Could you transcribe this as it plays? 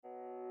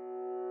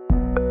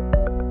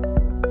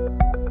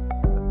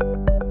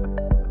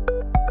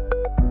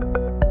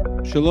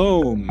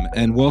Shalom,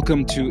 and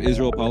welcome to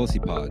Israel Policy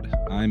Pod.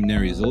 I'm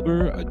Neri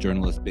Zilber, a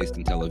journalist based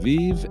in Tel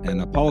Aviv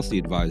and a policy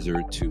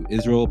advisor to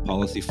Israel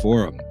Policy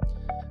Forum.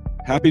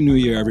 Happy New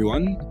Year,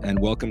 everyone, and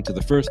welcome to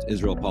the first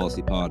Israel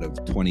Policy Pod of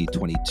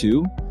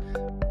 2022.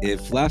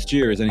 If last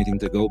year is anything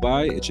to go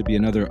by, it should be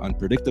another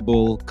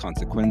unpredictable,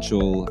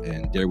 consequential,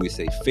 and dare we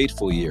say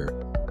fateful year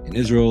in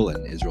Israel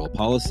and Israel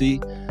policy.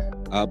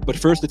 But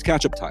first, it's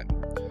catch-up time.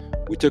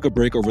 We took a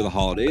break over the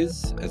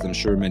holidays, as I'm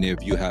sure many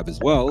of you have as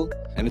well,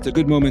 and it's a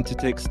good moment to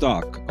take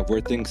stock of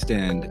where things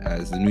stand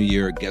as the new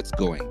year gets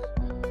going.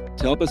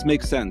 To help us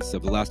make sense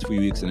of the last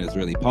few weeks in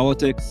Israeli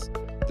politics,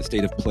 the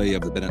state of play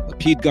of the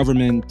Bennett-Lapid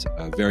government,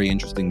 a very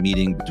interesting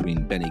meeting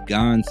between Benny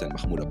Gantz and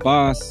Mahmoud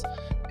Abbas,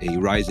 a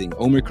rising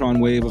Omicron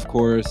wave, of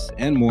course,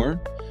 and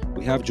more,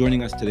 we have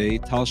joining us today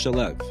Tal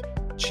Shalev,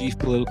 chief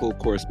political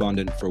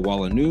correspondent for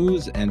Walla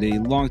News and a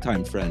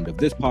longtime friend of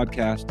this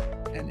podcast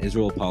and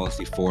Israel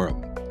Policy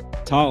Forum.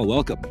 Tal,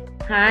 welcome.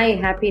 Hi,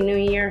 Happy New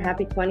Year.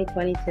 Happy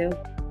 2022.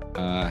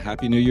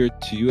 Happy New Year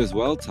to you as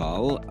well,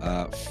 Tal.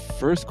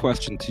 First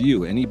question to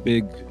you. Any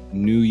big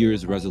New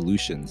Year's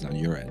resolutions on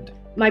your end?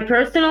 My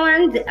personal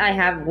end, I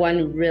have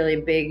one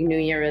really big New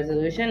Year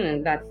resolution,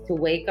 and that's to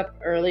wake up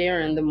earlier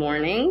in the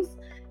mornings.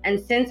 And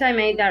since I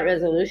made that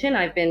resolution,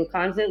 I've been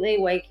constantly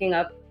waking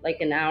up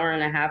like an hour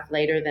and a half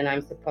later than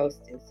I'm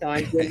supposed to. So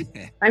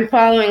I'm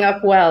following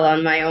up well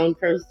on my own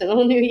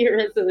personal New Year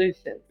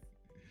resolution.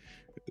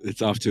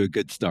 It's off to a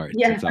good start.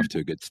 Yeah. It's off to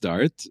a good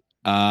start.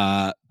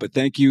 But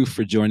thank you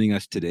for joining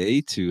us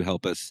today to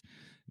help us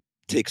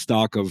take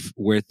stock of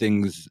where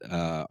things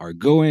are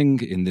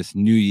going in this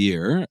new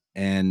year.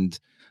 And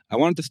I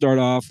wanted to start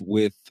off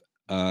with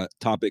a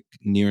topic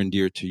near and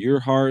dear to your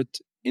heart,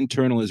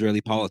 internal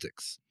Israeli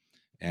politics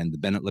and the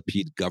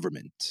Bennett-Lapid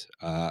government.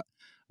 I'm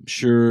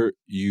sure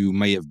you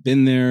may have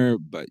been there,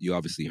 but you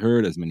obviously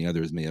heard, as many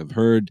others may have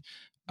heard,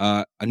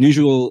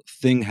 unusual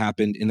thing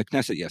happened in the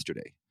Knesset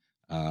yesterday.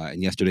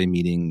 And yesterday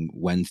meeting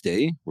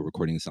Wednesday, we're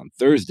recording this on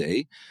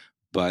Thursday,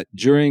 but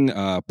during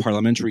a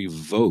parliamentary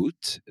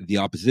vote, the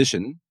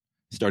opposition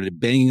started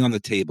banging on the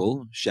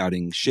table,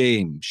 shouting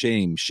shame,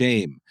 shame,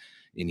 shame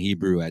in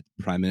Hebrew at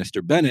Prime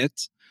Minister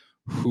Bennett,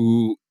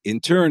 who in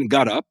turn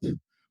got up,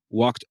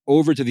 walked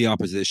over to the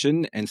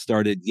opposition and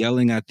started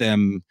yelling at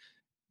them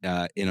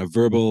in a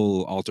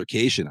verbal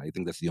altercation. I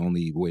think that's the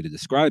only way to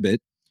describe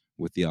it,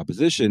 with the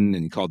opposition,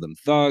 and he called them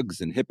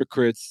thugs and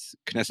hypocrites.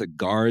 Knesset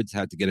guards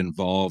had to get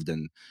involved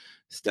and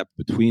step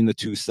between the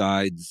two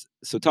sides.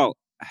 So Tal,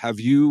 have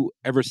you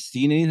ever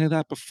seen anything like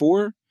that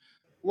before?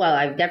 Well,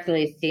 I've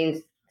definitely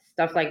seen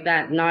stuff like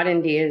that, not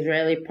in the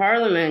Israeli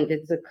parliament.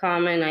 It's a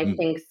common, I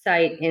think,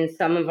 sight in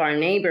some of our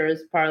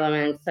neighbors'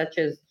 parliaments, such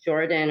as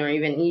Jordan or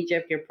even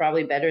Egypt. You're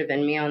probably better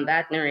than me on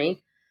that,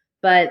 Neri.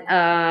 But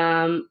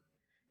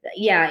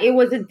yeah, it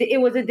was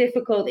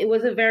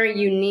a very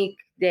unique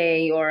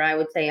day, or I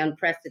would say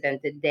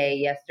unprecedented day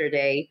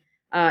yesterday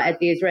at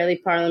the Israeli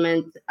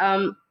parliament.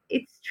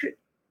 It's true.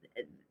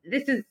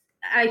 This is,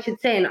 I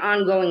should say, an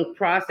ongoing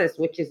process,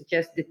 which is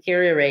just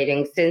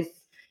deteriorating since,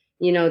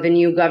 the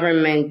new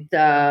government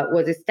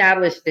was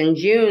established in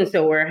June.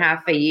 So we're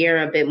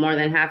a bit more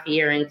than half a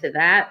year into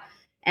that.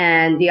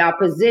 And the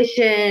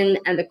opposition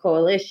and the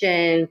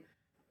coalition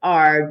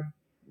are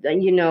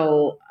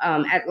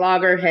at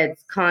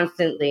loggerheads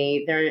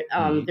constantly.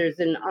 There's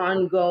an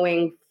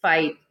ongoing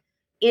fight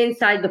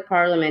inside the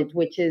parliament,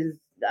 which is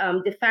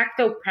de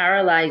facto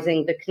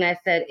paralyzing the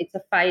Knesset. It's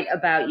a fight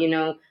about,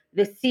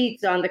 the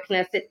seats on the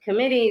Knesset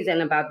committees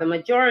and about the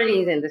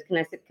majorities in the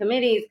Knesset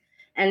committees.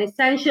 And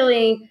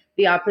essentially,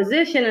 the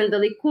opposition and the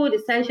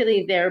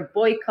Likud, they're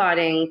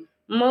boycotting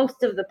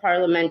most of the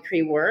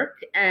parliamentary work.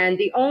 And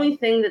the only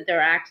thing that they're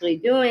actually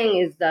doing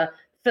is the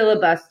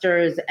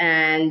filibusters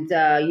and,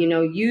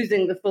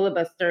 using the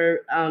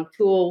filibuster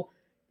tool,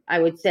 I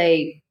would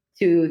say,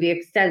 to the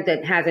extent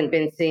that hasn't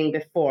been seen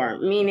before,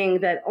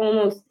 meaning that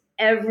almost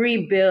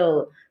every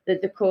bill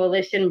that the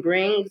coalition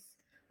brings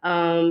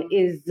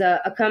is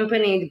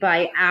accompanied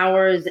by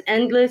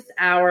endless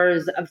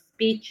hours of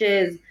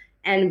speeches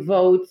and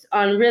votes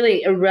on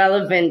really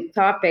irrelevant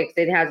topics.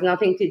 It has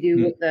nothing to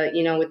do with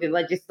with the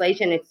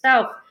legislation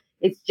itself.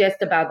 It's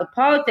just about the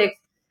politics.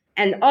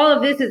 And all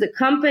of this is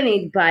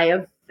accompanied by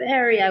a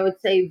very, I would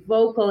say,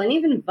 vocal and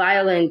even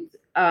violent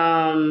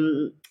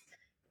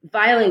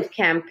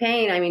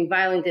campaign. I mean,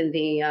 violent in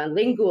the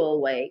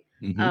lingual way,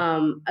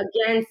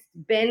 against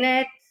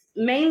Bennett,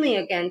 mainly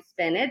against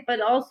Bennett, but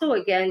also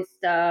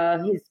against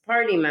his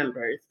party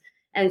members.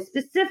 And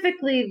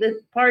specifically the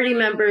party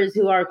members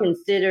who are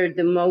considered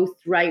the most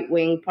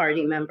right-wing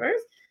party members.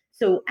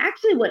 So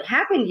actually what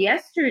happened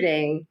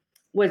yesterday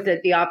was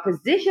that the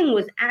opposition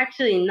was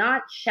actually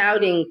not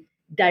shouting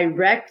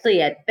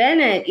directly at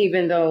Bennett,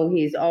 even though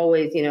he's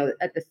always,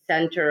 at the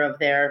center of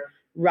their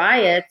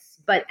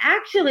riots, but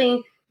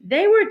actually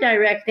they were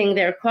directing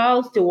their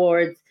calls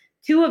towards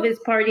two of his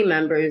party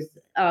members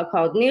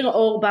called Nir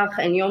Orbach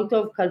and Yom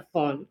Tov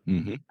Kalfon.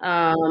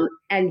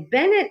 And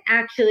Bennett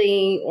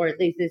actually, or at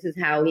least this is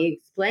how he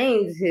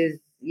explains his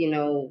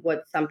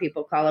what some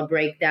people call a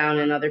breakdown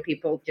and other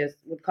people just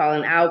would call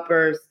an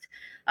outburst.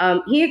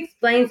 He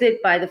explains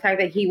it by the fact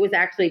that he was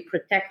actually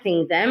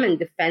protecting them and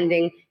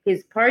defending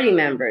his party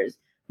members,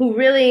 who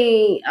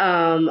really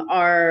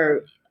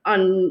are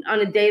on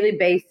a daily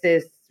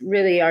basis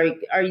really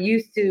are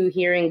used to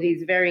hearing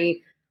these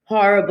very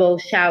horrible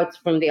shouts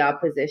from the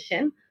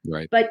opposition.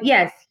 Right. But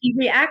yes, he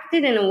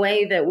reacted in a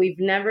way that we've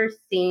never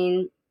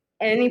seen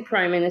any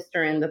prime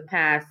minister in the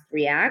past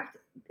react,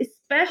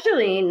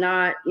 especially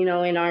not,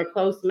 in our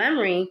close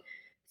memory,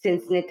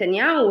 since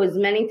Netanyahu was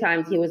many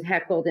times he was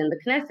heckled in the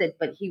Knesset,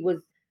 but he was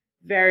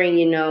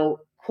very,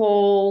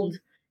 cold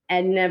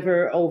and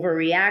never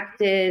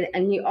overreacted.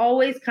 And he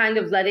always kind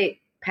of let it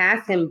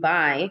pass him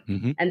by.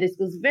 Mm-hmm. And this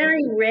was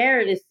very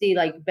rare to see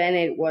like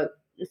Bennett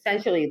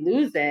essentially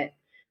lose it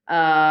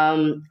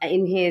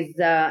in his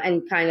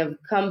and kind of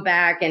come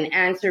back and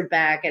answer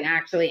back and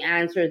actually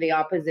answer the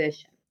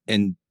opposition.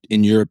 And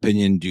in your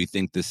opinion, do you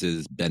think this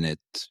is Bennett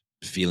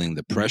feeling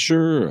the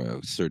pressure,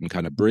 a certain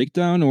kind of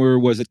breakdown, or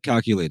was it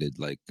calculated,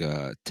 like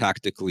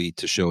tactically,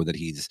 to show that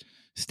he's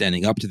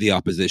standing up to the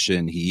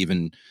opposition? He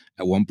even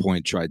at one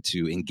point tried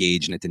to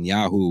engage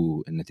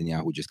Netanyahu, and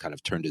Netanyahu just kind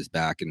of turned his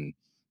back and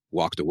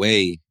walked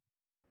away.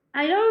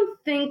 I don't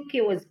think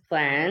it was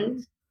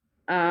planned.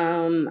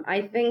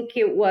 I think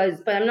it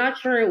was, but I'm not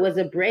sure it was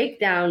a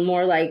breakdown,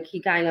 more like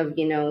he kind of,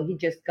 he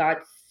just got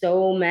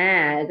so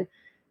mad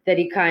that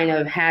he kind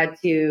of had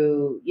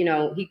to,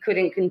 he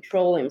couldn't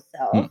control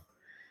himself.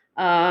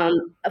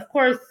 Of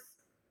course,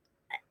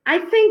 I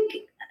think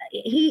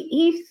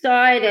he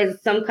saw it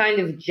as some kind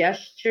of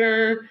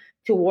gesture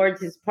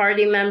towards his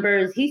party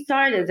members. He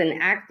saw it as an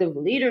act of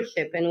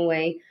leadership in a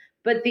way,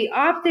 but the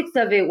optics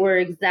of it were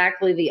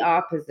exactly the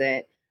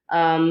opposite.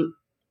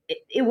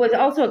 It was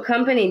also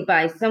accompanied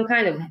by some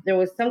kind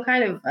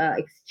of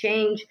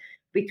exchange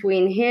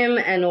between him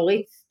and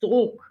Orit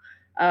Struk,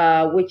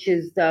 which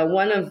is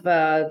one of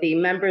the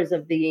members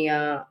of the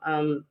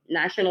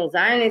National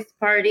Zionist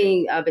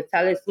Party,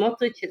 Bezalel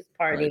Smotrich's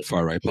party. Right,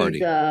 far-right party.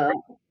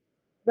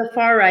 The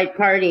far-right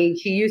party.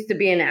 She used to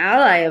be an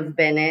ally of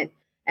Bennett.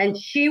 And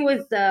she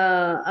was,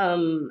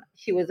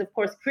 of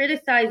course,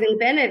 criticizing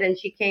Bennett, and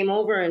she came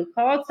over and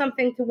called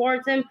something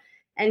towards him,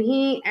 and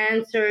he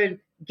answered,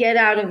 "Get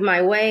out of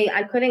my way."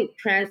 I couldn't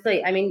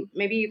translate. I mean,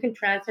 maybe you can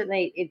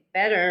translate it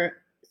better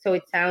so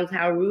it sounds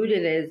how rude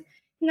it is.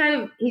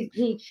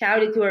 He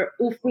shouted to her,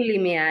 "Ufili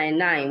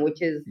mi'ainayim,"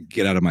 which is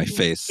 "Get out of my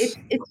face."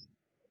 It's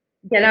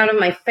get out of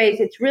my face.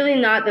 It's really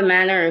not the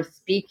manner of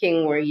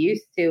speaking we're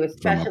used to,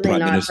 especially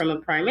not from a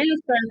prime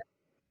minister.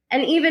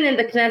 And even in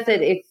the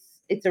Knesset,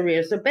 it's a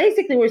rear. So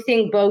basically, we're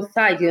seeing both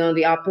sides.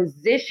 The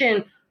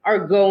opposition are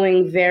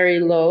going very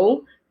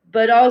low,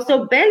 but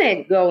also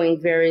Bennett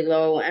going very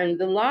low. And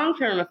the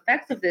long-term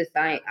effects of this,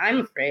 I'm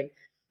afraid,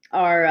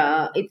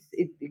 are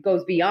it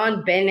goes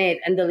beyond Bennett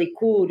and the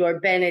Likud or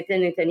Bennett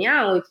and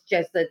Netanyahu. It's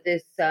just that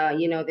this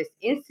this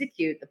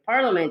institute, the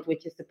parliament,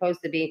 which is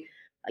supposed to be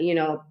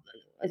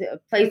a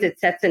place that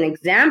sets an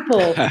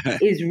example,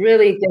 is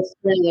really just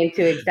turning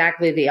into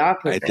exactly the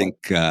opposite. I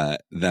think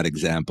that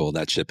example,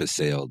 that ship has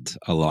sailed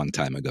a long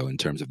time ago in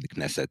terms of the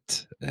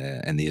Knesset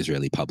and the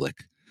Israeli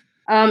public.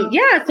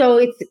 So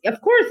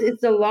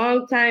it's a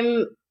long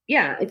time.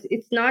 Yeah,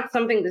 it's not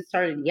something that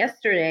started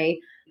yesterday.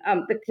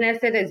 The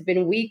Knesset has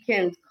been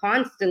weakened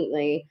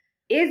constantly,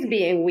 is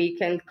being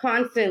weakened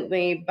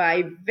constantly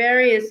by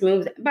various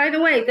moves. By the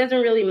way, it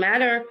doesn't really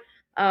matter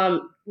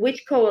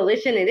which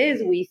coalition it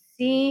is. We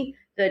see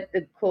that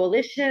the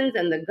coalitions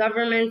and the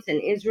governments in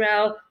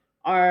Israel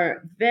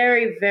are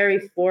very, very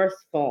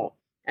forceful.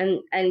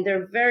 And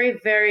they're very,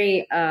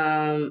 very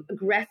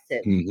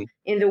aggressive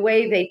in the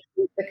way they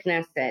treat the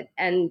Knesset.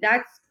 And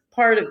that's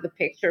part of the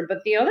picture.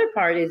 But the other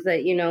part is that,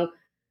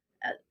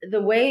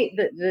 the way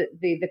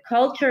the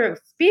culture of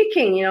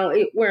speaking,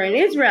 we're in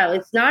Israel.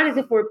 It's not as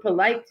if we're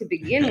polite to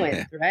begin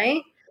with,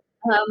 right?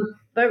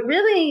 But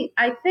really,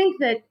 I think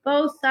that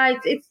both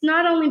sides, it's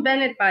not only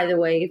Bennett, by the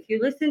way. If you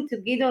listen to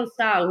Gideon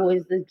Sa'ar, who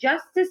is the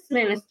justice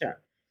minister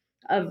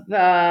of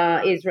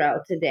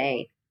Israel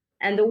today,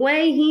 and the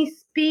way he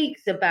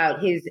speaks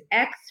about his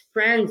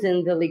ex-friends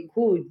in the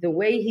Likud, the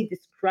way he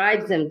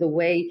describes them, the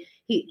way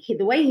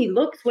he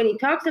looks when he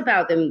talks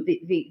about them,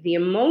 the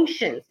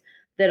emotions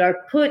that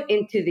are put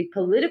into the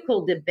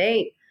political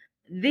debate.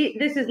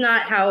 This is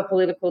not how a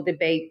political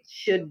debate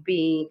should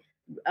be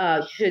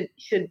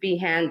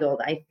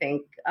handled, I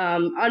think,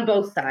 on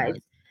both sides.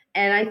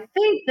 And I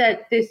think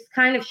that this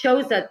kind of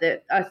shows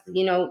that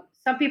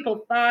some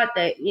people thought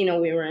that,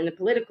 we were in a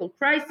political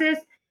crisis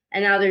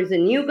and now there's a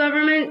new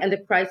government and the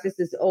crisis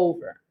is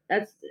over.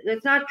 That's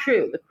not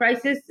true. The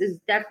crisis is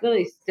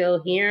definitely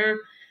still here,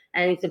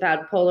 and it's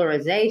about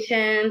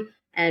polarization,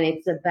 and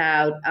it's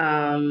about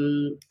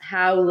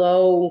how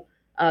low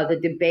the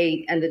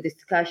debate and the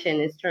discussion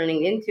is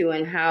turning into,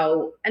 and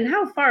how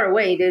far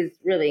away it is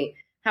really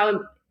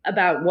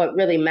about what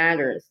really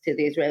matters to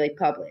the Israeli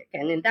public.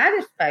 And in that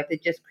respect,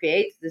 it just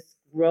creates this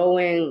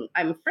growing,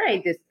 I'm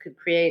afraid this could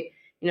create,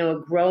 a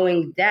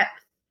growing depth,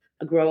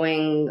 a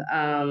growing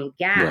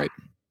gap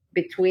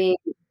between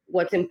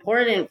what's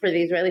important for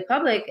the Israeli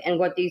public and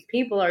what these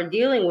people are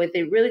dealing with.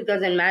 It really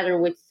doesn't matter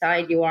which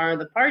side you are on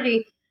the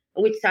party,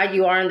 which side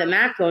you are on the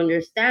map, to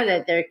understand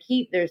that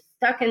they're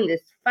stuck in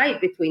this fight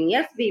between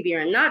yes Bibi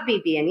and not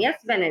Bibi, and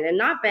yes Bennett and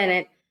not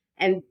Bennett,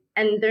 and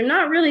they're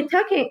not really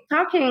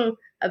talking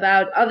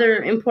about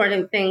other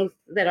important things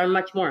that are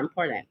much more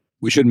important.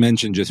 We should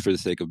mention, just for the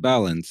sake of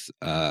balance,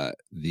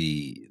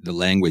 the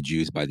language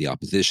used by the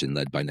opposition,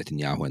 led by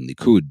Netanyahu and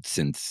Likud,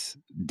 since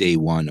day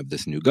one of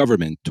this new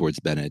government towards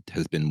Bennett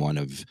has been one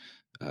of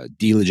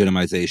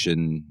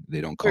delegitimization. They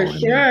don't call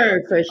him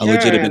a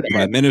legitimate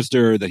prime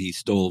minister, that he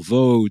stole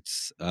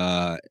votes,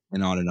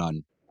 and on and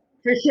on.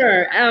 For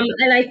sure.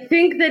 And I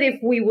think that if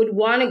we would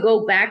want to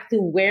go back to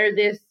where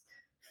this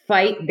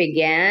fight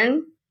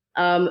began,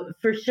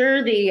 for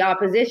sure the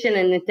opposition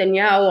and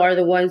Netanyahu are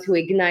the ones who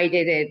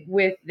ignited it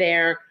with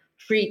their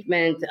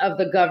treatment of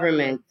the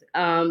government.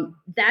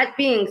 That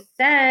being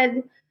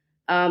said,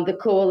 the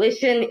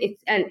coalition,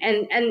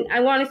 and I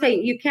want to say,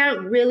 you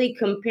can't really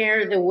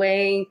compare the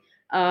way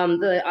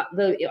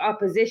the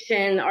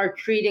opposition are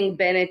treating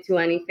Bennett to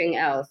anything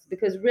else,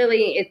 because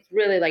really, it's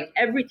really like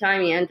every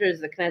time he enters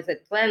the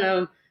Knesset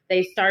plenum,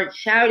 they start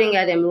shouting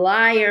at him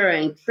liar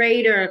and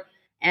traitor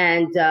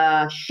and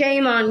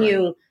shame on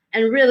you.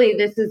 And really,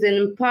 this is an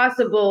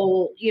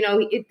impossible,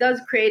 it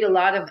does create a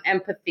lot of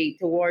empathy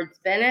towards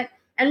Bennett.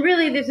 And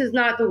really, this is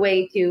not the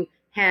way to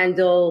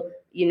handle,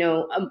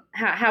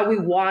 how we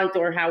want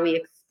or how we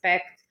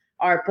expect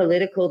our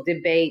political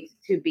debate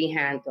to be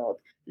handled.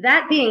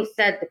 That being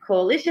said, the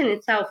coalition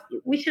itself,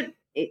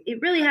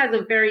 it really has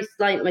a very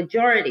slight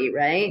majority,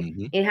 right?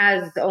 Mm-hmm. It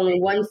has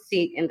only one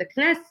seat in the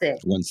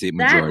Knesset. One seat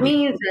majority. That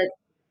means that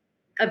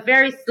a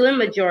very slim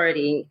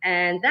majority.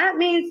 And that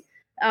means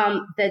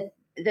that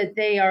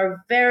they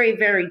are very,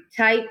 very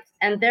tight.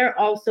 And they're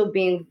also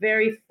being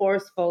very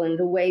forceful in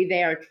the way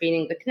they are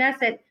treating the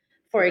Knesset.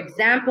 For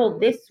example,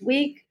 this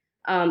week,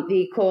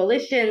 the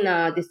coalition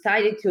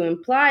decided to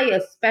imply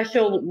a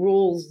special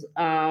clause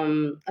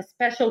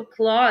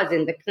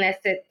in the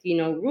Knesset,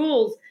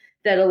 rules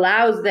that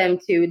allows them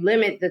to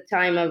limit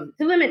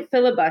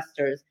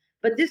filibusters.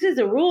 But this is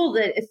a rule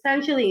that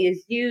essentially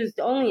is used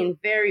only in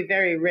very,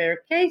 very rare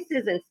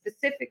cases and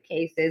specific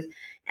cases.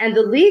 And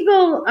the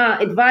legal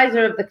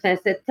advisor of the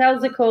Knesset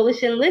tells the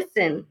coalition,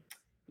 listen,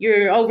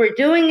 you're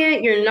overdoing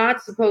it. You're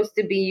not supposed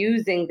to be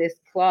using this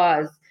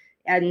clause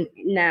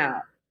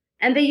now.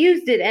 And they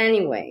used it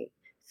anyway.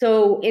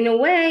 So in a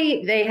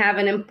way, they have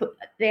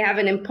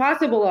an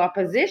impossible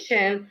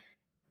opposition,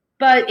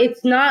 but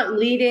it's not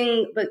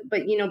leading. But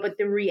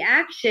the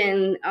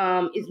reaction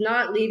is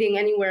not leading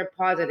anywhere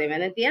positive.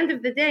 And at the end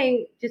of the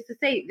day, just to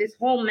say, this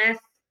whole mess,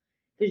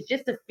 there's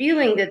just a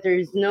feeling that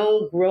there's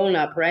no grown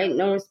up, right?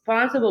 No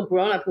responsible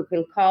grown up who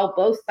can call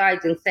both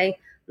sides and say,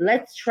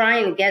 let's try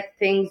and get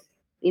things,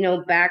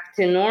 back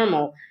to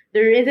normal.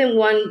 There isn't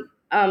one.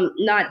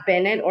 Not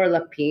Bennett or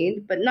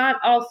Lapid, but not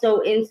also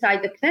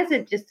inside the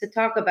Knesset, just to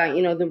talk about,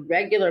 the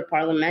regular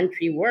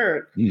parliamentary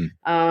work.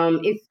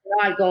 It's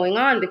not going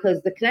on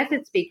because the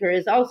Knesset speaker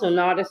is also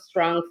not a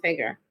strong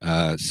figure.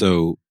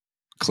 So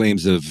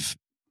claims of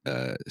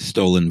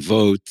stolen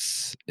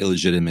votes,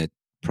 illegitimate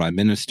prime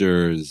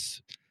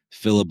ministers,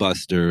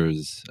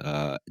 filibusters,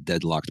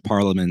 deadlocked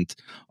parliament,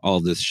 all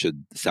this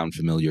should sound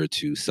familiar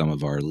to some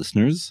of our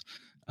listeners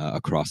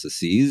across the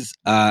seas.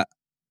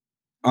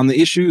 On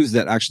the issues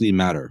that actually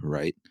matter,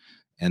 right?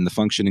 And the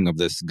functioning of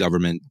this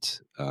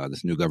government,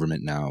 this new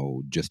government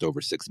now just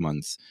over 6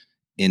 months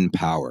in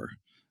power.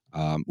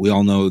 We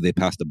all know they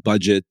passed a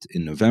budget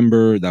in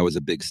November. That was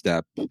a big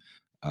step,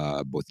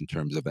 both in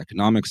terms of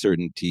economic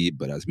certainty,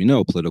 but as we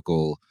know,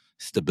 political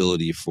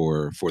stability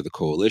for the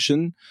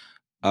coalition.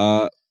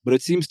 But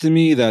it seems to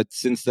me that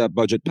since that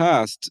budget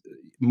passed,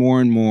 more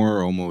and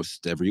more,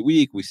 almost every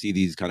week, we see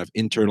these kind of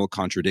internal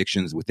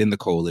contradictions within the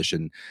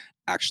coalition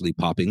actually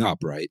popping up,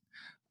 right?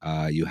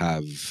 You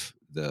have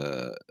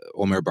the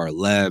Omer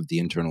Bar-Lev, the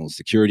internal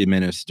security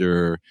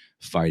minister,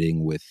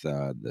 fighting with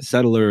the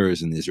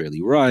settlers and the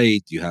Israeli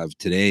right. You have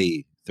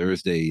today,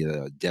 Thursday,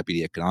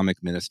 deputy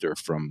economic minister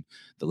from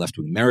the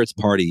left-wing Meretz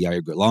party,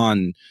 Yair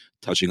Golan,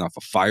 touching off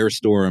a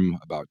firestorm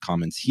about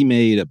comments he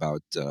made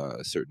about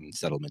a certain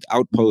settlement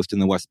outpost in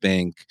the West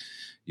Bank.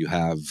 You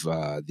have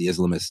the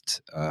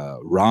Islamist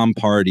Ram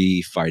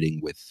party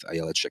fighting with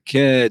Ayelet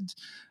Shaked.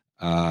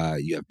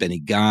 You have Benny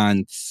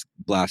Gantz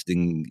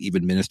blasting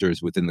even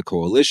ministers within the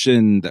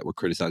coalition that were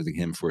criticizing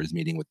him for his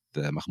meeting with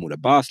Mahmoud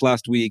Abbas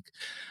last week.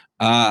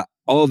 All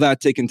of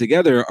that taken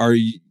together,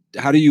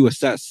 how do you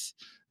assess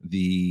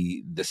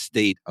the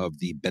state of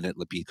the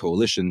Bennett-Lapid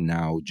coalition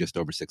now just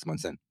over 6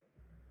 months in?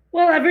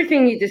 Well,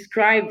 everything you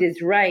described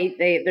is right.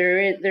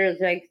 There's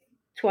like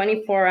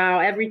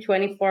every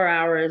 24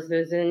 hours,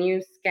 there's a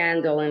new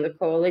scandal in the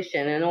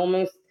coalition. And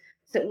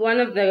one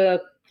of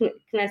the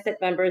Knesset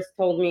members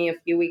told me a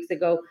few weeks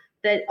ago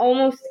that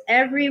almost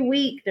every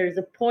week there's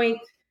a point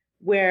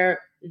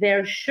where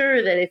they're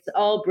sure that it's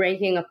all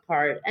breaking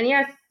apart. And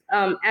yes,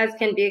 as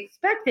can be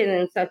expected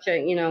in such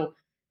a,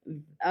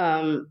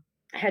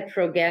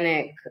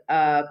 heterogenic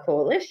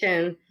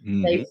coalition.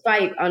 They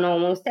fight on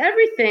almost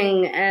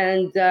everything,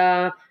 and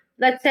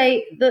let's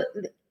say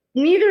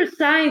neither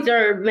sides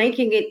are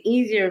making it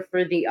easier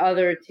for the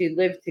other to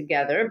live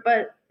together.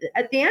 But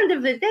at the end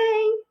of the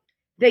day,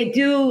 they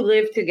do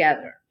live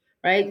together,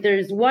 right?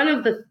 There's one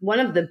of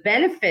the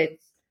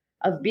benefits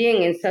of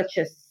being in such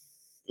a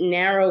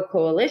narrow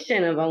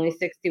coalition of only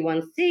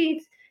 61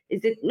 seats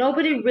is that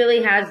nobody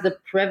really has the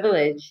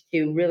privilege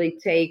to really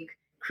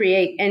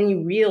create any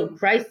real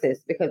crisis,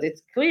 because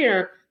it's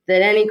clear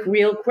that any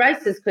real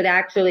crisis could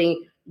actually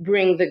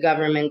bring the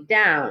government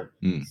down.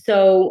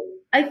 So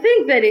I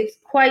think that it's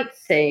quite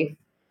safe.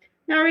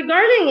 Now,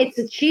 regarding its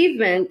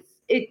achievements,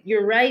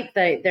 you're right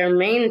that their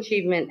main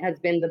achievement has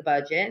been the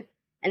budget.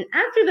 And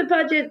after the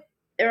budget,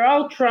 they're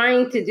all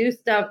trying to do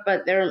stuff,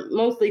 but they're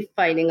mostly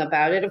fighting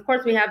about it. Of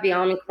course, we have the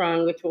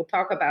Omicron, which we'll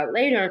talk about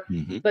later.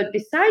 But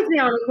besides the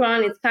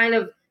Omicron, it's kind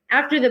of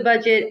after the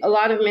budget, a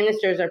lot of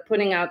ministers are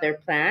putting out their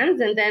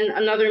plans. And then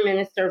another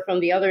minister from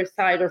the other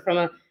side or from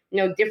a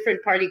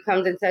different party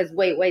comes and says,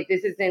 wait,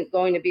 this isn't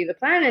going to be the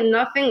plan. And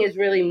nothing is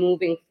really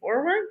moving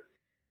forward.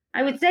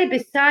 I would say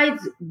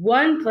besides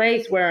one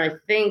place where I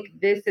think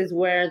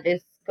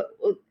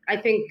I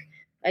think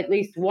at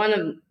least one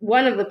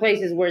of the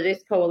places where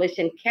this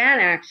coalition can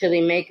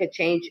actually make a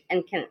change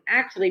and can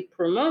actually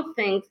promote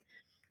things,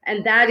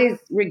 and that is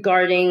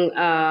regarding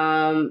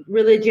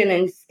religion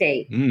and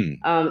state.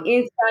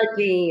 Inside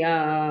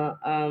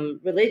the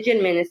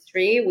religion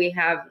ministry, we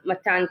have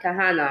Matan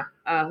Kahana,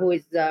 who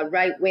is the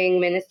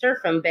right-wing minister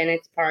from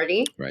Bennett's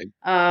party. Right.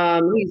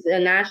 He's a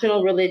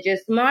national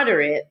religious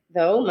moderate,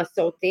 though,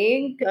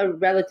 Masoti,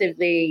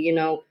 relatively,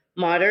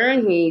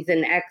 modern. He's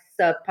an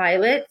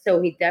ex-pilot, so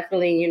he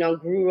definitely,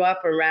 grew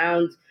up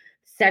around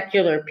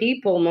secular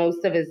people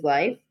most of his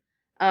life.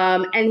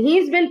 And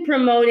he's been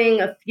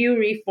promoting a few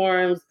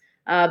reforms,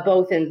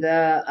 both in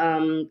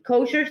the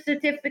kosher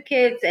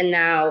certificates and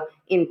now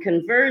in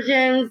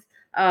conversions.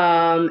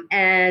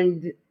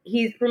 And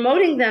he's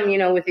promoting them,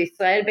 with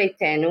Israel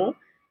Beitenu.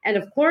 And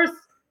of course,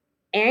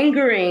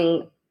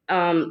 angering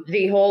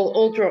the whole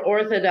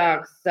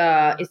ultra-Orthodox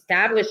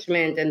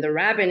establishment and the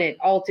rabbinate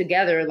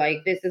altogether.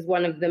 Like, this is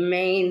one of the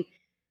main,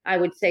 I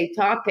would say,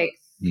 topics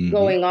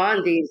going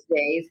on these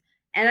days.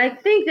 And I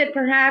think that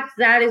perhaps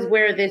that is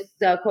where this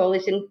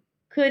coalition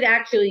could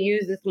actually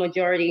use this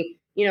majority,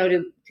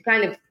 to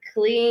kind of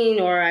clean,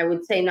 or I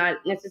would say not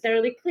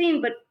necessarily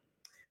clean, but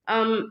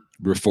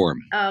reform,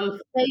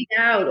 fade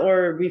out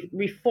or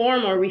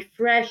reform or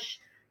refresh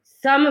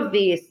some of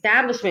the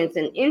establishments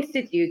and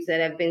institutes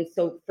that have been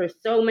for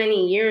so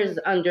many years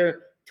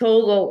under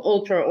total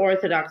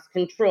ultra-Orthodox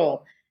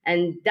control.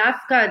 And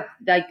Dafka,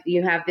 like,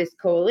 you have this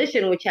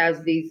coalition which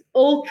has these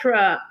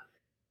ultra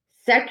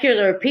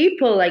secular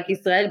people like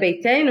Israel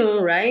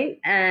Beitenu, right,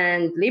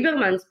 and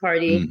Lieberman's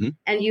party,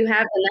 and you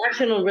have the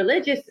national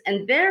religious,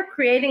 and they're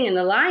creating an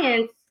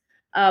alliance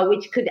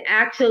which could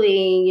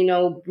actually,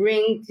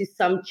 bring to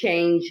some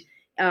change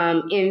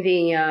in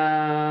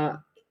the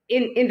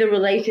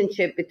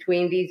relationship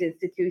between these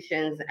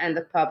institutions and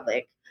the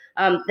public.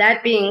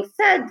 That being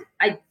said,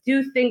 I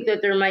do think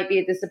that there might be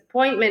a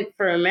disappointment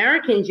for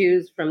American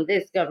Jews from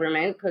this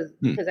government,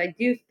 because I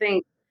do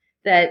think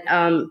that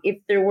if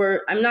there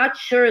were, I'm not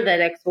sure that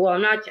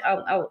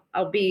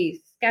I'll be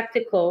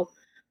skeptical.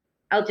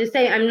 I'll just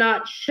say I'm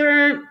not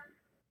sure,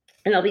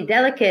 and I'll be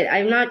delicate.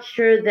 I'm not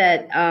sure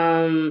that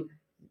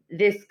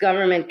this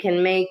government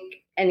can make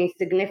any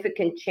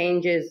significant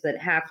changes that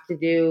have to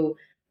do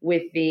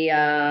with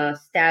the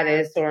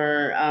status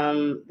or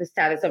the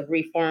status of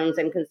reforms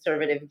and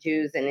conservative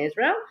Jews in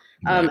Israel.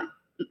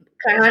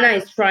 Kahana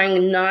is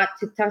trying not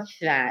to touch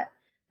that.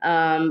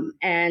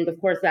 And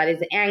of course, that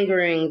is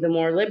angering the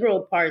more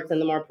liberal parts and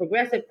the more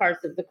progressive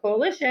parts of the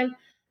coalition.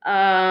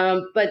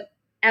 But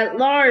at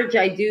large,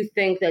 I do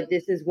think that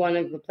this is one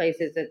of the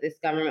places that this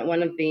government,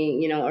 one of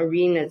the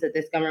arenas that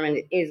this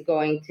government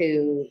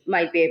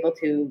might be able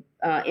to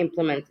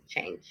implement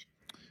change.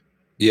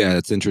 Yeah,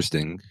 that's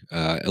interesting.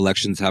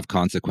 Elections have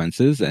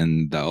consequences,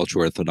 and the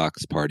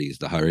ultra-Orthodox parties,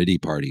 the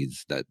Haredi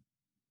parties that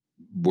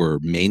were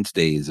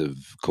mainstays of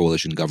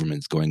coalition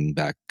governments going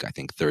back, I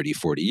think, 30,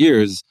 40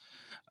 years,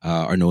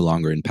 are no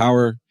longer in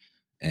power.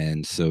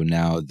 And so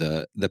now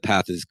the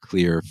path is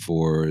clear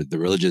for the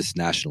religious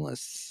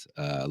nationalists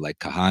like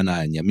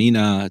Kahana and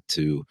Yamina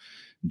to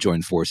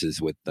join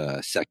forces with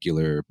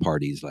secular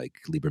parties like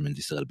Lieberman's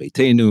Israel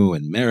Beitenu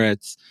and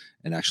Meretz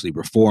and actually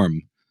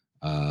reform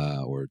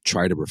or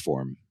try to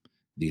reform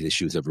these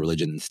issues of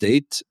religion and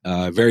state.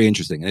 Very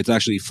interesting. And it's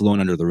actually flown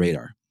under the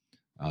radar.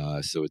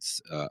 So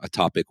it's a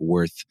topic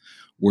worth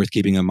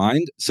keeping in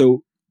mind.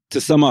 So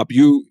to sum up,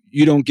 you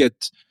don't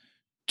get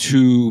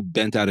too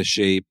bent out of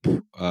shape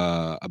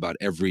about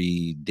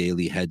every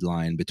daily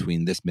headline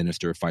between this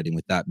minister fighting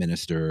with that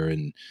minister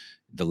and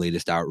the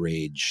latest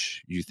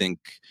outrage. You think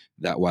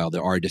that while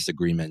there are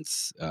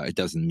disagreements, it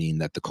doesn't mean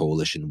that the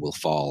coalition will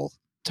fall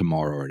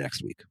tomorrow or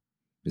next week.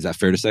 Is that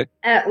fair to say?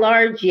 At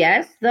large,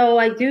 yes, though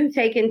I do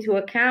take into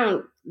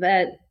account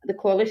that the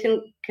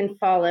coalition can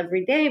fall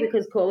every day,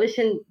 because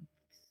coalition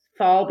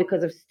fall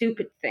because of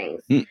stupid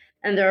things. Mm.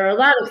 And there are a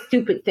lot of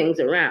stupid things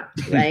around,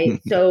 right?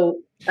 So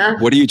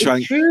what are you it's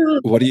trying? true.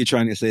 What are you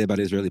trying to say about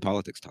Israeli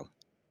politics, Tal?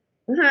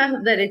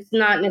 That it's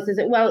not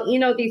necessary. Well,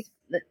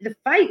 the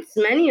fights,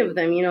 many of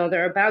them,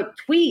 they're about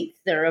tweets.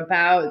 They're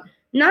about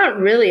not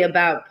really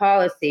about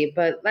policy,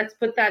 but let's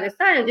put that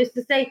aside and just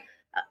to say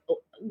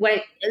when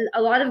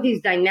a lot of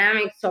these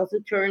dynamics also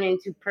turn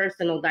into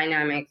personal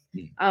dynamics.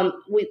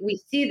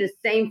 We see the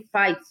same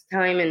fights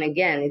time and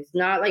again. It's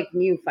not like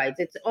new fights.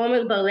 It's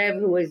Omer Bar-Lev,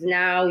 who is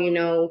now,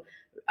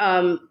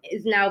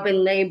 is now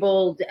been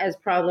labeled as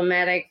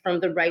problematic from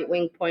the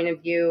right-wing point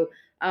of view.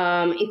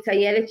 It's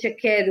Ayelet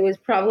Shaked, who is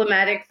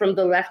problematic from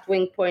the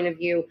left-wing point of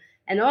view.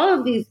 And all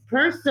of these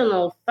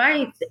personal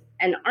fights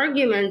and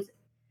arguments,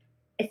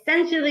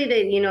 essentially,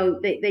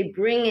 they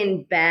bring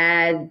in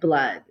bad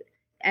blood.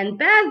 And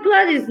bad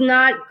blood is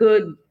not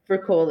good for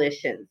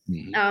coalitions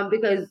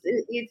because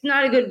it's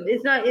not a good,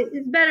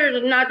 it's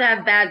better not to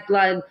have bad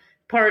blood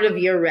part of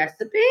your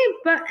recipe.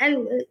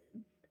 And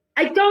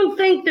I don't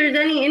think there's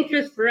any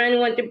interest for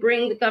anyone to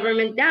bring the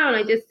government down.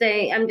 I'm just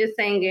saying,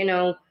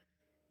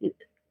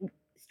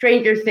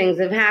 stranger things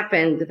have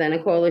happened than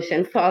a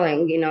coalition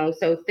falling,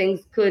 so things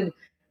could,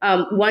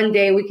 one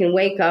day we can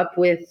wake up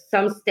with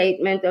some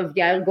statement of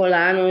Yair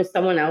Golan or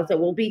someone else that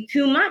will be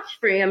too much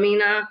for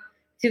Yamina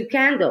to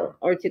handle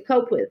or to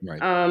cope with. Right.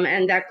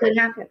 And that could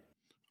happen.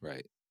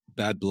 Right.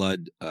 Bad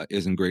blood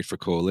isn't great for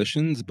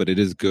coalitions, but it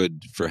is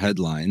good for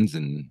headlines.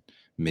 And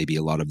maybe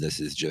a lot of this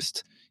is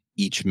just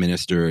each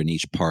minister and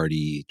each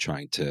party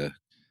trying to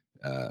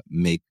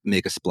make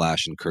a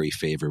splash and curry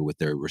favor with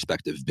their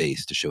respective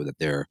base to show that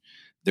they're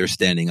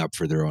standing up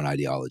for their own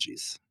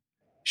ideologies.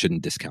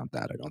 Shouldn't discount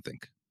that, I don't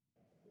think.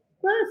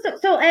 Well,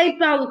 so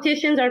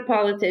politicians are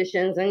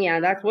politicians, and yeah,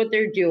 that's what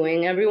they're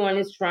doing. Everyone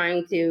is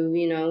trying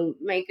to,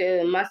 make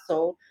a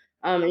muscle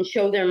and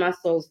show their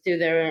muscles to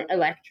their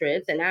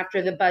electorates. And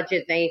after the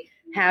budget, they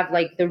have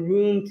like the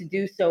room to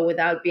do so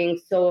without being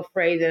so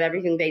afraid that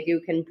everything they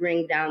do can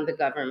bring down the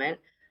government.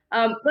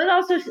 But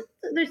also,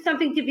 there's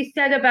something to be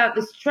said about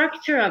the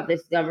structure of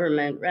this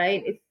government,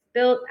 right? It's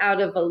built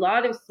out of a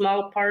lot of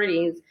small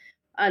parties.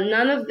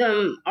 None of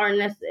them are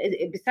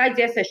necessarily, besides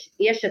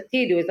Yesh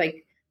Atid, who is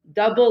like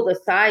double the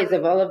size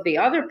of all of the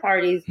other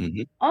parties,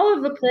 all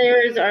of the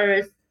players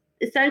are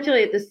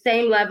essentially at the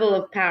same level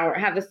of power,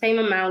 have the same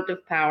amount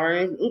of power,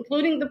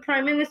 including the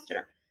prime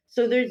minister.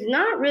 So there's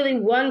not really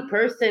one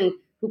person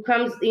who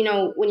comes,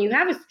 when you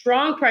have a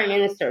strong prime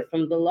minister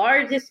from the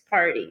largest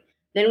party,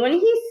 then when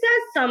he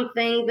says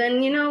something,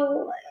 then,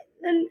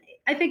 then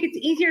I think it's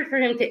easier for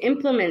him to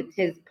implement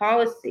his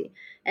policy.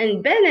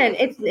 And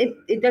Bennett,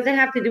 it doesn't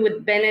have to do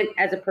with Bennett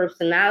as a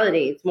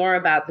personality. It's more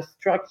about the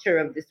structure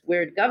of this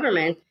weird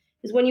government.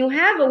 Is when you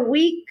have a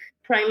weak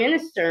prime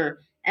minister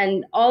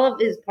and all of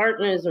his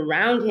partners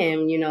around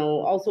him,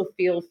 also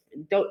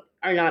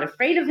are not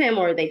afraid of him,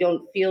 or they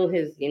don't feel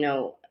his,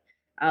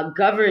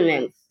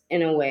 governance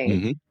in a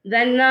way,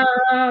 then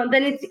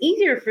it's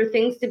easier for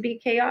things to be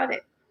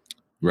chaotic.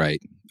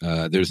 Right.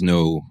 There's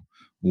no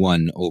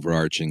one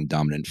overarching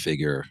dominant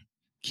figure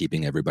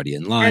keeping everybody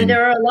in line. And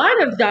there are a lot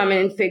of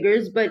dominant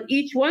figures, but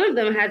each one of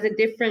them has a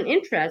different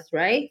interest,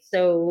 right?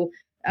 So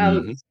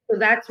so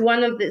that's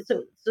one of the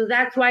so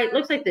that's why it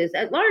looks like this.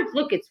 At large,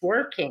 look, it's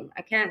working.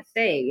 I can't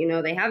say,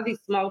 they have these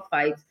small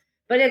fights,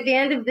 but at the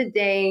end of the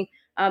day,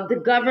 the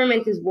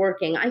government is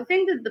working. I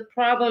think that the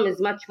problem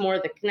is much more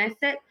the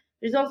Knesset.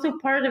 There's also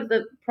part of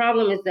the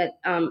problem is that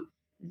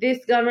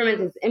this government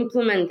has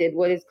implemented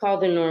what is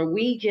called a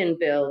Norwegian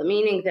bill,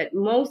 meaning that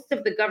most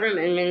of the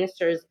government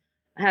ministers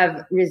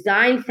have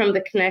resigned from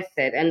the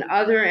Knesset and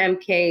other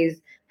MKs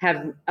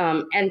have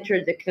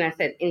entered the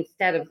Knesset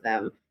instead of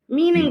them,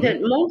 meaning that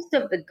most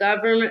of the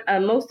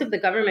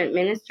government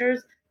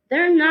ministers,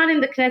 they're not in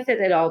the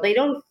Knesset at all. They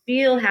don't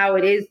feel how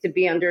it is to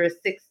be under a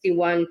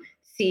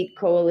 61-seat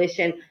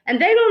coalition,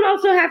 and they don't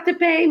also have to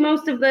pay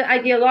most of the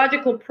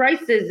ideological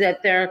prices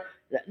that the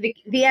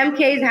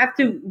MKs have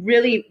to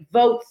really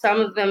vote,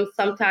 some of them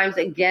sometimes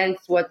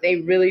against what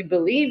they really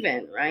believe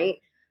in, right?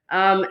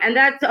 And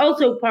that's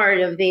also part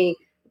of the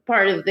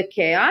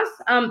chaos.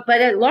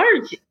 But at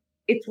large,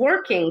 it's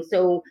working.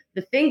 So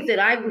the things that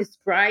I'm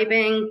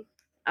describing,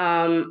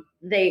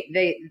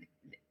 they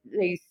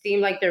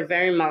seem like they're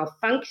very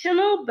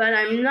malfunctional, but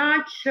I'm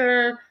not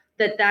sure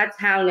that that's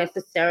how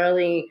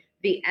necessarily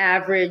the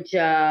average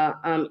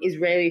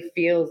Israeli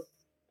feels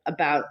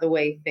about the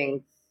way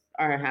things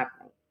are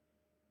happening.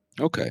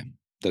 Okay,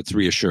 that's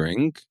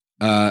reassuring.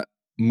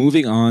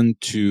 Moving on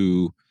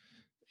to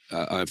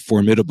a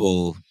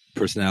formidable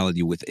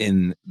personality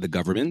within the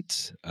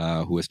government,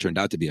 who has turned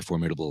out to be a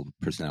formidable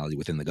personality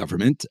within the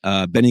government,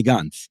 Benny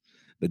Gantz,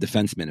 the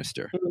defense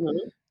minister.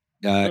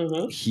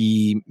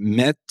 He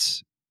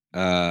met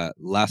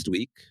last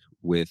week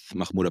with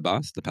Mahmoud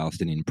Abbas, the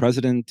Palestinian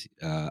president.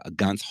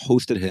 Gantz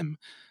hosted him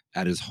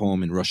at his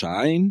home in Rosh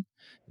Hashanah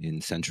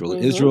in central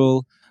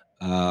Israel.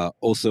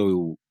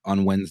 Also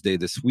on Wednesday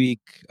this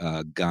week,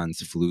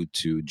 Gantz flew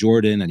to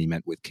Jordan and he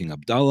met with King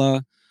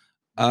Abdullah.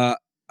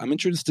 I'm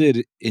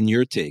interested in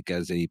your take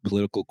as a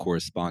political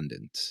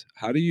correspondent.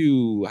 How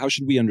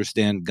should we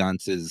understand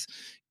Gantz's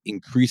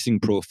increasing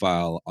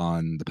profile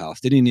on the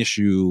Palestinian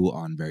issue,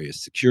 on various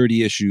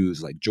security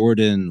issues like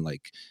Jordan,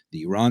 like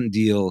the Iran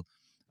deal?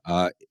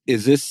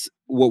 Is this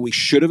what we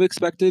should have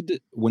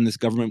expected when this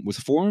government was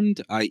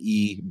formed,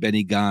 i.e.,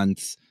 Benny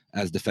Gantz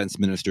as defense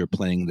minister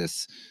playing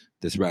this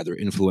rather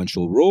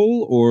influential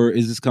role, or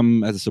is this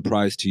come as a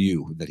surprise to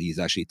you that he's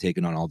actually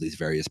taken on all these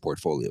various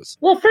portfolios?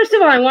 Well, first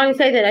of all, I want to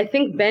say that I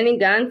think Benny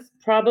Gantz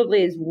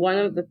probably is one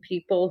of the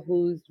people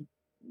who's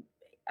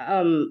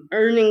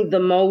earning the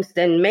most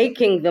and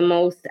making the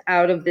most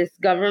out of this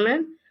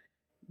government.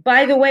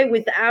 By the way,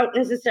 without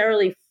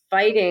necessarily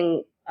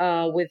fighting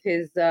with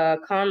his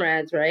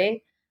comrades,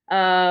 right?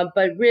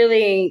 But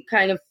really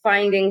kind of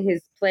finding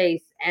his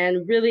place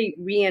and really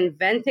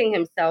reinventing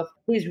himself.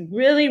 He's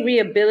really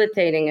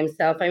rehabilitating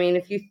himself. I mean,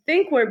 if you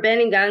think where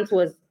Benny Gantz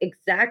was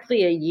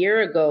exactly a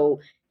year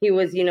ago, he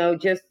was,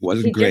 just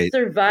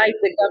survived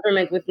the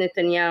government with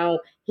Netanyahu.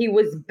 He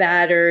was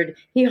battered.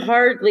 He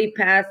hardly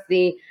passed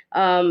he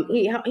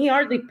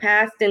hardly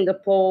passed in the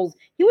polls.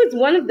 He was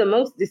one of the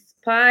most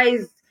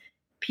despised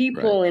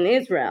people in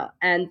Israel.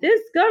 And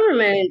this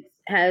government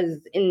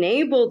has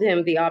enabled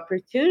him the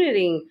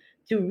opportunity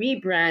to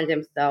rebrand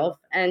himself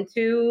and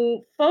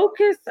to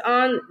focus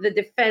on the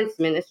defense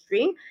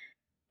ministry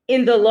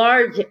in the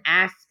large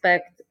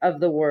aspect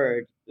of the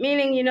word.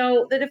 Meaning,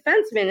 the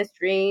defense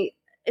ministry,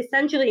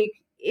 essentially,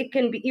 you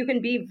can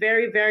be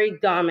very, very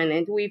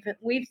dominant.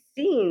 We've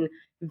seen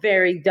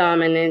very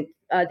dominant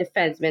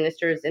defense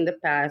ministers in the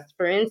past.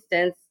 For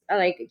instance,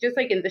 just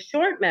like in the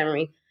short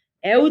memory,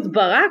 Ehud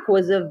Barak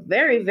was a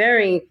very,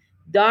 very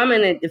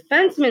dominant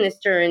defense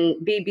minister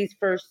in Bibi's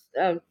first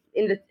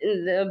in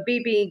the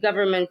Bibi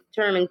government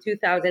term in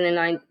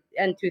 2009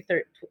 and till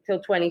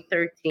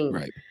 2013.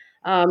 Right.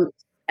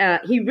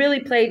 He really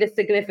played a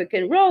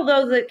significant role.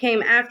 Those that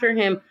came after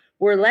him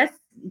were less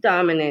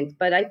dominant,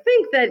 but I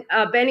think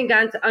that Benny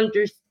Gantz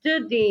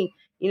understood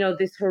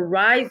this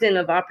horizon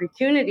of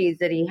opportunities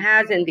that he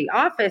has in the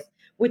office,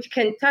 which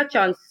can touch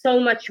on so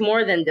much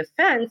more than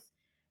defense.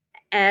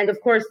 And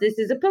of course, this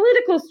is a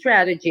political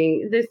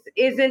strategy. This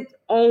isn't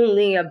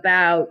only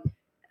about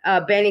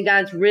Benny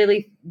Gantz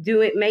really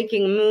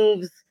making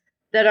moves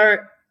that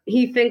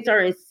he thinks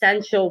are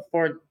essential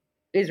for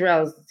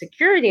Israel's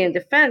security and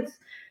defense.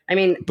 I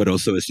mean, but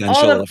also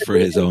essential for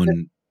his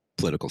own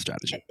political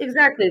strategy.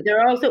 Exactly.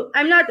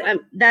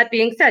 That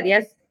being said,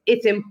 yes,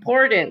 it's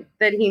important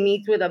that he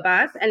meets with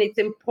Abbas, and it's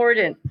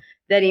important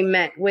that he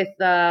met with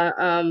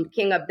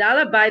King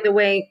Abdallah. By the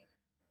way,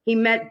 he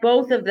met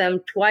both of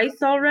them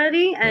twice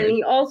already, and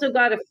he also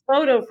got a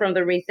photo from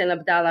the recent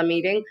Abdallah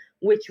meeting,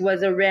 which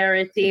was a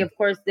rarity. Of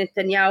course,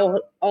 Netanyahu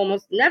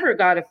almost never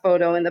got a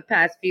photo in the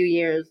past few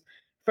years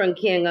from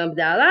King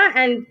Abdallah,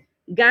 and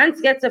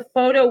Gantz gets a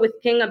photo with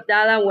King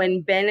Abdallah when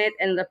Bennett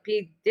and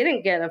Lapid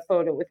didn't get a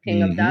photo with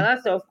King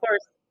Abdallah. So, of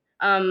course,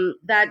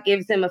 that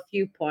gives him a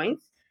few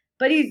points.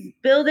 But he's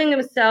building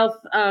himself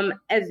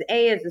as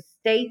a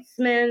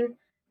statesman,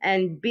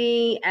 and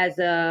B, as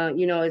a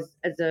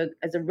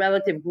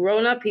relative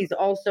grown-up. He's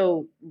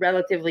also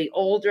relatively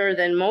older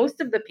than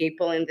most of the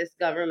people in this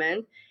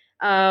government.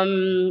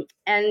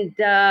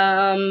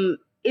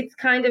 It's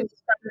kind of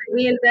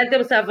reinvent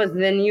himself as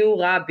the new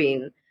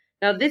Rabin.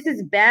 Now, this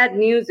is bad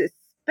news,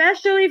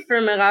 especially for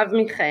Merav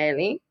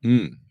Michaeli.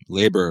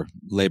 Labor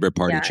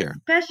Party chair.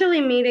 Especially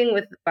meeting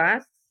with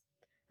Abbas.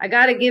 I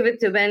got to give it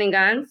to Benny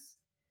Gantz.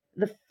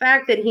 The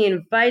fact that he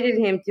invited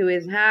him to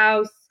his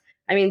house,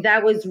 I mean,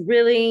 that was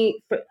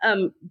really,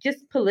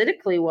 just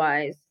politically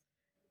wise,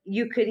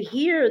 you could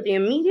hear the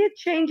immediate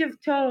change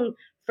of tone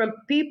from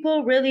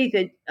people really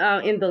that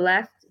in the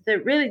left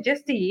that really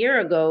just a year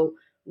ago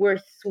were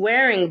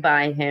swearing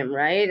by him,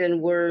 right?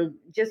 And were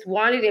just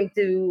wanted him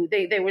to,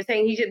 they were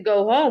saying he should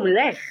go home,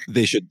 lech.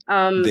 They should,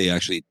 they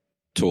actually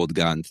told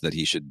Gantz that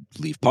he should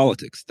leave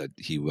politics, that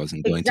he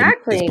wasn't going to,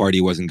 his party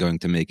wasn't going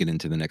to make it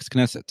into the next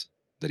Knesset,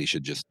 that he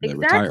should just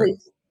retire.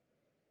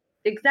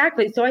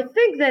 Exactly. So I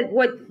think that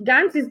what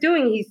Gantz is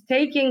doing, he's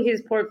taking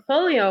his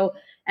portfolio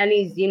and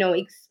he's,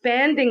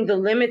 expanding the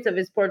limits of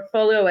his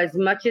portfolio as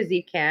much as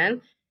he can.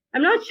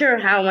 I'm not sure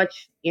how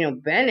much,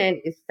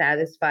 Bennett is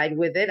satisfied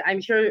with it. I'm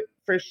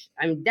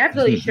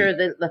definitely sure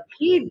that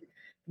Lapid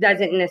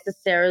doesn't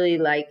necessarily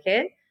like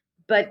it,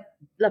 but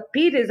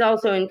Lapid is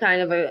also in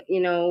kind of a,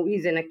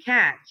 he's in a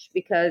catch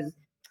because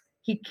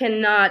he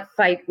cannot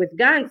fight with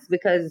Gantz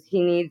because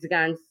he needs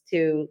Gantz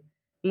to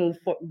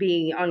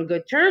be on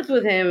good terms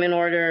with him in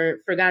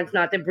order for Gantz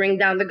not to bring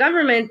down the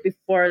government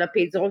before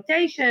Lapid's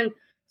rotation.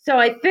 So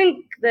I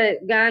think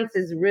that Gantz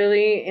is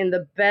really in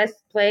the best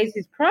place.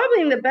 He's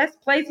probably in the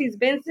best place he's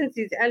been since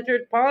he's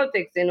entered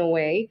politics in a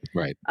way.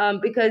 Right.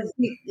 Because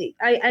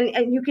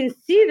and you can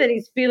see that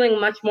he's feeling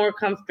much more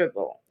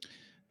comfortable.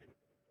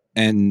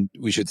 And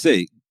we should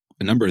say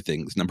a number of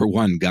things. Number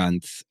one,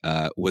 Gantz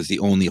was the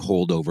only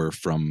holdover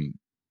from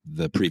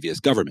the previous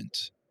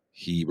government.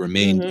 He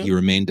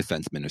remained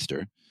defense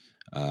minister.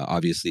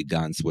 Obviously,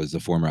 Gantz was a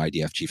former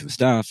IDF chief of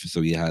staff,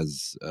 so he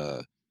has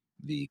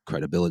the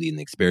credibility and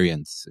the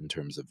experience in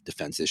terms of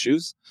defense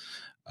issues.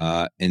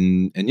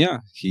 And yeah,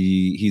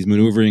 he's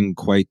maneuvering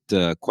quite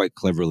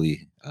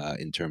cleverly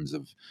in terms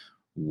of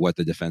what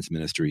the defense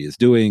ministry is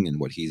doing and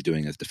what he's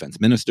doing as defense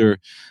minister.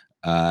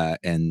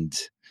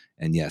 And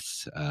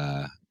yes,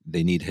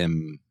 they need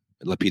him.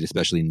 Lapid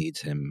especially needs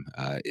him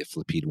if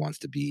Lapid wants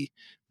to be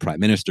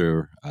prime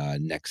minister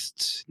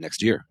next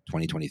year,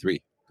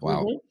 2023.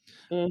 Wow.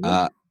 Mm-hmm.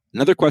 Mm-hmm.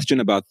 Another question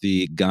about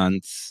the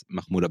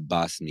Gantz-Mahmoud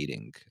Abbas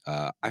meeting.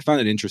 I found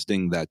it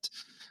interesting that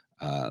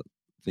I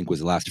think it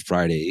was last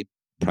Friday,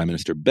 Prime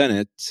Minister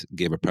Bennett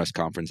gave a press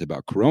conference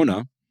about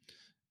Corona,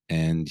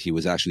 and he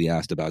was actually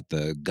asked about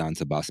the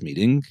Gantz-Abbas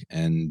meeting,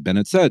 and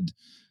Bennett said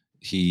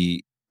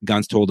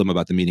Gantz told him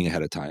about the meeting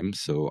ahead of time,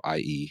 so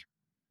i.e.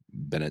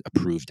 Bennett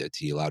approved it.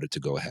 He allowed it to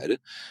go ahead.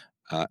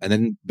 And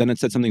then Bennett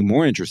said something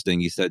more interesting.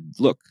 He said,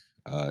 look,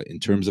 in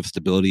terms of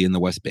stability in the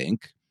West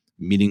Bank,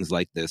 meetings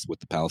like this with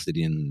the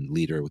Palestinian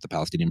leader, with the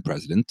Palestinian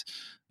president,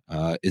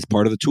 is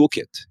part of the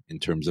toolkit in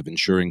terms of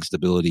ensuring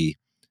stability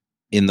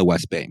in the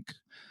West Bank.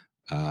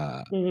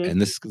 And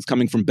this is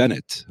coming from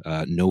Bennett,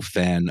 no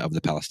fan of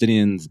the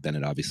Palestinians.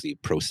 Bennett, obviously,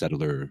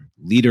 pro-settler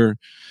leader.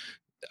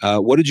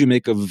 What did you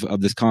make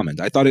of this comment?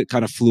 I thought it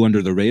kind of flew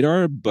under the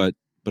radar, but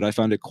I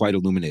found it quite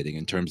illuminating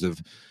in terms of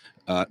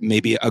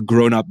maybe a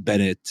grown-up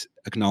Bennett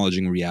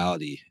acknowledging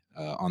reality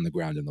on the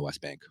ground in the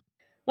West Bank.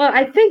 Well,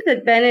 I think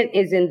that Bennett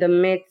is in the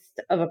midst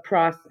of a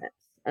process,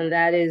 and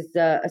that is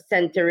a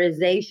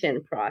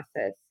centerization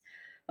process.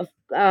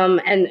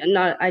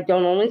 I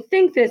don't only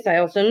think this, I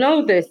also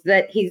know this,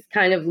 that he's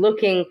kind of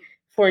looking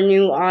for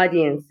new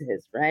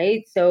audiences,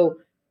 right? So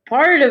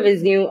part of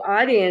his new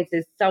audience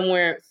is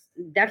somewhere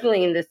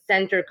definitely in the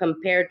center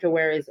compared to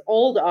where his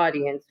old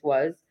audience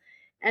was.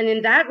 And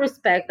in that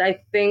respect, I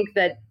think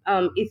that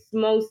it's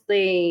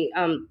mostly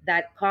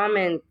that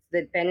comment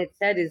that Bennett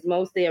said is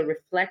mostly a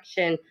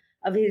reflection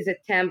of his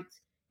attempt,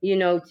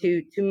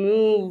 to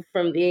move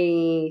from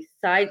the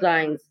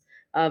sidelines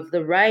of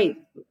the right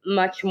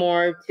much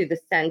more to the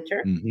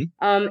center. Mm-hmm.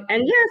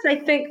 And yes, I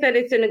think that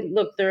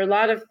look, there are a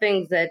lot of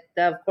things that,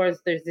 of course,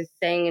 there's this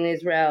saying in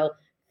Israel,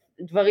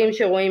 דברים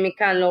שרואים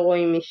מכאן לא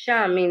רואים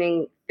משם,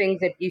 meaning things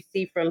that you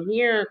see from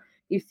here,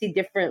 you see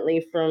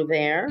differently from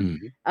there.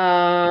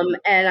 Mm-hmm.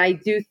 And I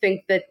do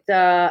think that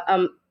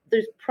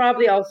there's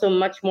probably also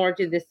much more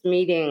to this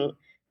meeting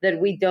that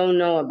we don't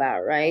know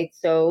about, right?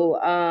 So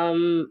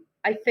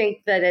I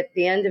think that at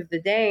the end of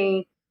the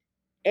day,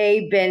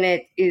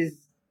 Bennett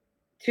is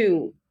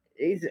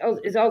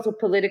also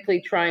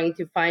politically trying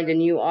to find a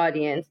new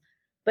audience,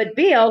 but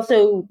B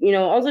also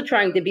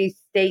trying to be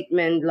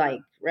statement-like,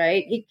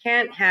 right? He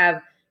can't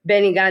have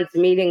Benny Gantz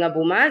meeting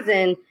Abu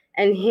Mazen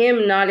and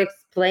him not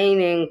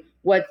explaining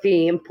what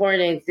the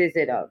importance is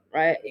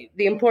right?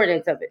 The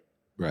importance of it.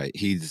 Right.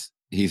 He's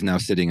now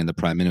sitting in the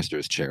prime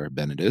minister's chair,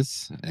 Bennett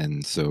is,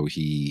 and so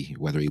he,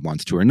 whether he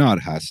wants to or not,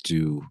 has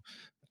to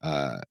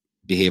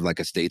behave like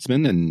a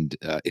statesman and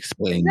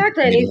explain.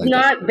 Exactly, and he's like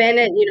not this.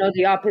 Bennett.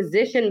 The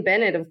opposition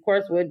Bennett, of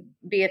course, would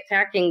be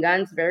attacking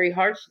Gantz very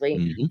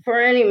harshly for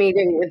any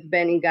meeting with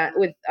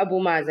with Abu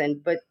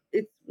Mazen. But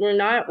we're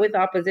not with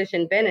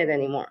opposition Bennett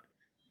anymore.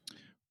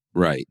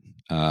 Right,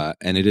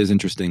 and it is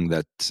interesting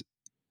that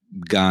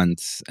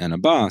Gantz and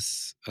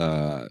Abbas,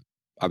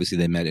 obviously,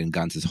 they met in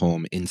Gantz's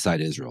home inside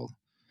Israel,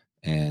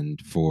 and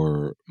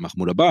for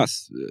Mahmoud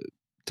Abbas,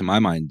 to my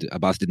mind,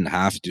 Abbas didn't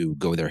have to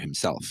go there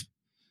himself.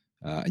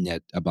 And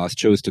yet Abbas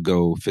chose to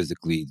go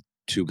physically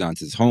to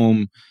Gantz's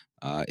home.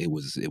 It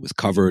was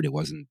covered. It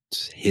wasn't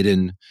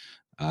hidden.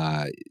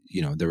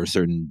 There were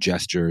certain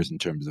gestures in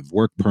terms of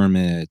work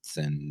permits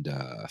and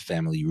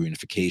family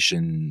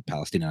reunification,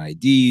 Palestinian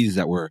IDs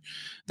that were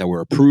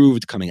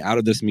approved coming out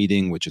of this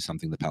meeting, which is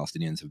something the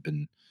Palestinians have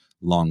been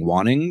long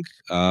wanting.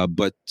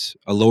 But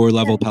a lower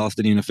level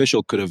Palestinian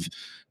official could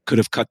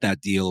have cut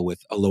that deal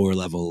with a lower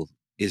level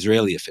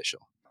Israeli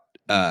official.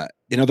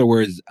 In other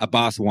words,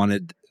 Abbas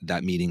wanted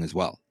that meeting as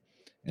well.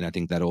 And I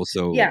think that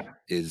also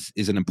is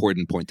an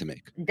important point to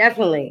make.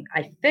 Definitely.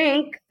 I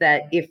think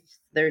that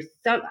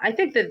I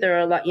think that there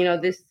are a lot,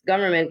 this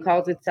government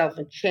calls itself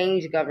a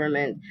change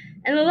government.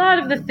 And a lot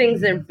of the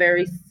things are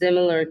very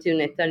similar to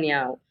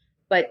Netanyahu.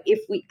 But if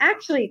we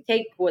actually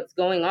take what's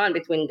going on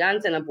between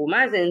Gantz and Abu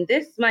Mazen,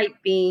 this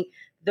might be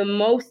the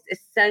most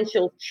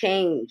essential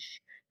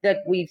change that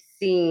we've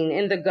seen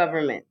in the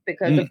government.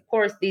 Because, of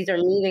course, these are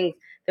meetings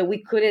that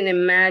we couldn't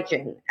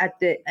imagine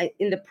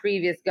in the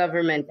previous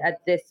government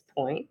at this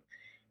point.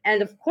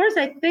 And of course,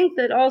 I think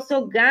that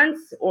also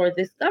Gantz or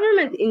this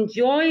government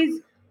enjoys,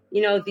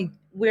 the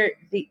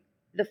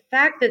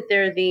fact that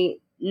they're the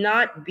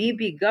not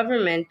Bibi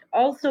government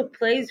also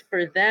plays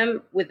for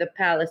them with the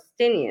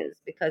Palestinians,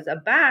 because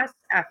Abbas,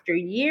 after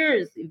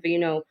years,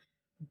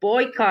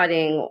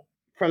 boycotting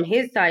from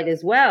his side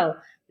as well,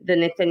 the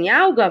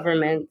Netanyahu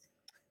government,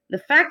 the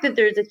fact that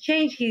there's a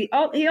change, he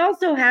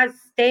also has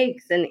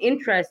stakes and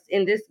interests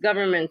in this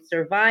government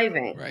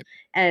surviving. Right.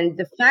 And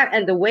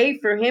the way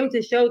for him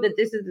to show that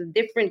this is a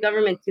different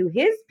government to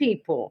his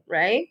people,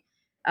 right?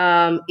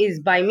 is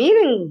by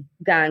meeting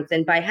Gantz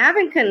and by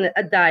having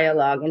a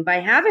dialogue and by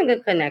having a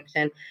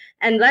connection.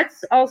 And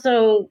let's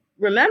also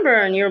remember,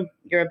 and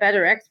you're a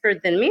better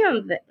expert than me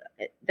on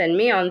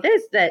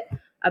this, that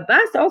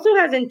Abbas also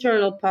has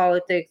internal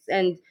politics.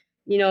 And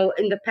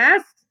in the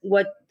past,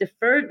 what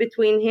differed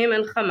between him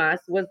and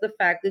Hamas was the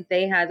fact that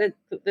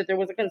that there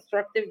was a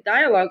constructive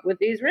dialogue with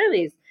the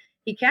Israelis.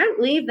 He can't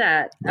leave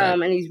that, Right.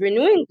 and he's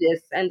renewing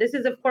this. And this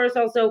is, of course,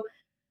 also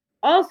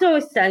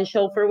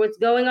essential for what's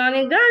going on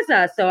in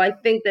Gaza. So I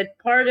think that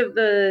part of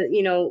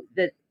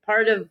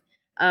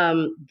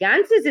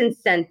Gantz's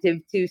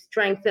incentive to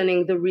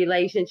strengthening the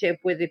relationship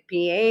with the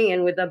PA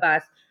and with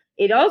Abbas,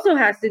 it also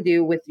has to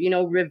do with,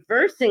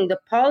 reversing the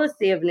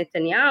policy of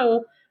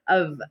Netanyahu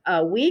of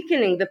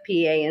weakening the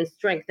PA and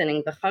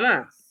strengthening the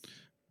Hamas.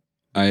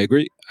 I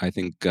agree. I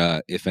think,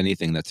 if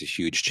anything, that's a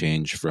huge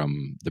change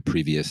from the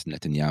previous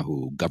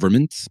Netanyahu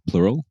governments,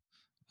 plural,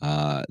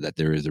 that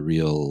there is a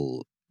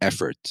real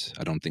effort.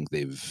 I don't think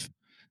they've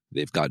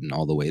gotten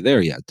all the way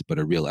there yet, but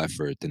a real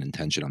effort and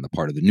intention on the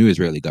part of the new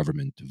Israeli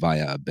government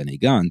via Benny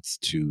Gantz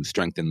to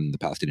strengthen the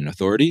Palestinian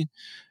Authority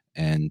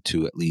and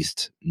to at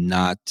least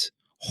not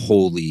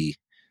wholly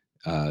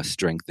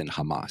strengthen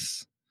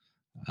Hamas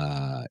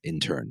in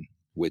turn.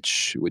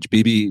 Which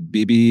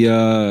Bibi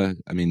I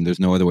mean, there's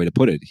no other way to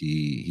put it.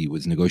 He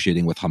was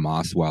negotiating with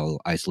Hamas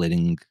while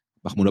isolating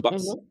Mahmoud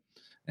Abbas, Mhm.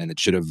 and it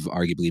should have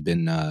arguably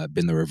been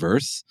the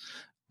reverse.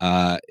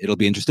 It'll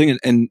be interesting,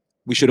 and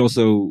we should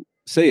also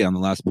say on the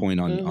last point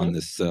on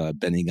this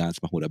Benny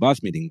Gantz Mahmoud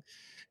Abbas meeting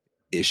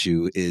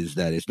issue is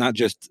that it's not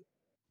just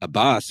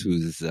Abbas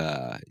who's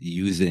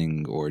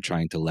using or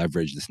trying to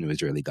leverage this new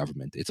Israeli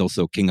government. It's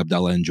also King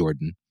Abdullah in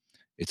Jordan.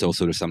 It's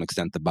also, to some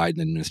extent, the Biden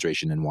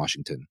administration in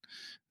Washington.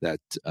 That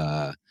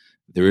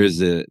there is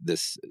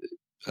this,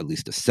 at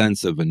least a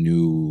sense of a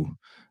new,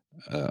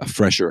 a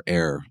fresher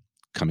air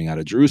coming out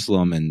of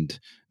Jerusalem, and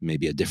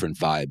maybe a different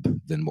vibe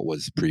than what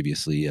was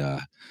previously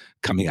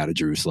coming out of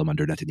Jerusalem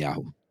under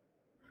Netanyahu.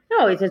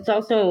 No, it's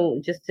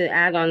also, just to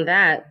add on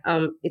that,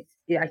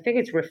 I think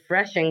it's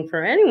refreshing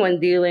for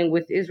anyone dealing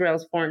with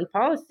Israel's foreign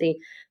policy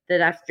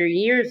that after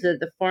years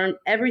of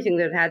everything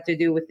that had to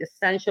do with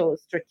essential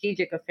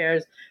strategic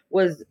affairs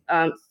was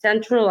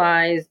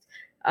centralized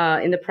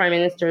in the prime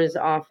minister's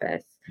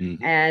office.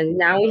 Mm-hmm. And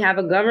now we have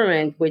a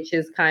government which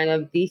is kind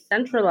of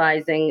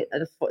decentralizing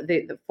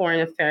the foreign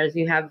affairs.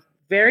 You have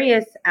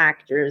various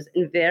actors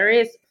and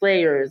various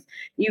players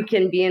you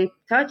can be in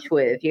touch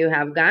with. You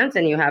have Gantz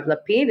and you have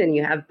Lapid and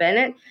you have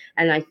Bennett.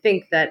 And I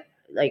think that,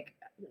 like,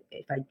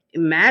 if I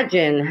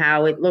imagine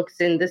how it looks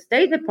in the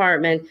State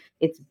Department,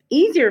 it's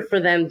easier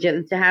for them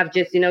to have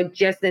just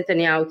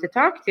Netanyahu to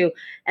talk to.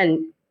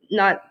 And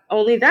not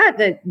only that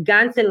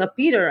Gantz and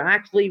Lapid are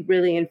actually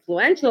really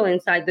influential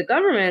inside the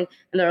government.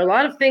 And there are a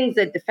lot of things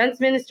that defense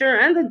minister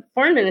and the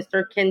foreign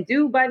minister can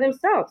do by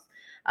themselves.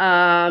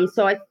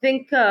 So I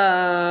think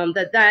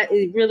that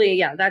is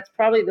really, that's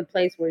probably the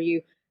place where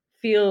you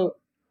feel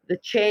the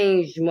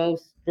change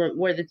most,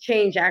 where the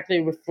change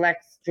actually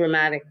reflects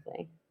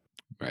dramatically.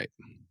 Right.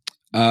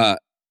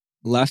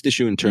 Last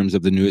issue in terms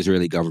of the new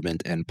Israeli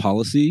government and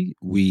policy,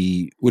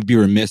 we would be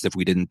remiss if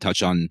we didn't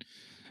touch on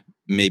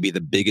maybe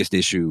the biggest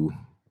issue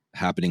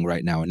happening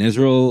right now in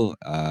Israel,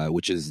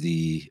 which is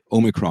the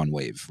Omicron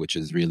wave, which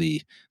has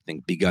really, I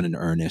think, begun in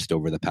earnest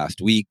over the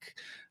past week.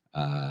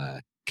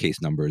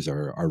 Case numbers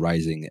are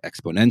rising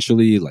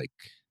exponentially, like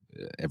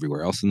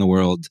everywhere else in the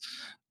world.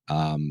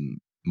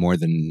 More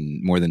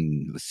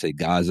than let's say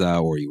Gaza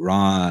or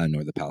Iran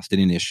or the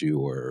Palestinian issue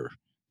or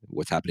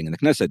what's happening in the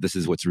Knesset. This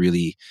is what's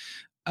really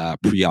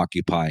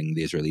preoccupying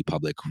the Israeli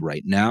public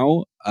right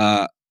now.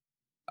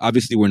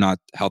 Obviously, we're not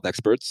health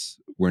experts,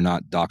 we're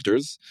not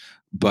doctors,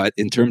 but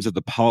in terms of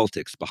the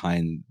politics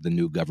behind the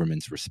new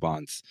government's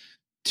response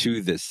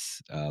to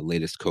this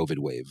latest COVID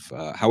wave,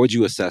 how would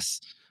you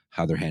assess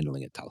how they're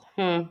handling it, Tal?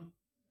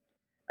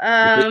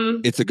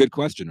 It's a good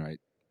question, right?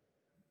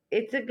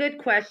 It's a good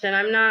question.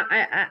 I'm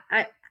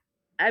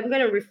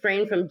going to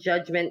refrain from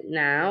judgment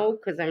now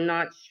because I'm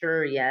not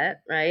sure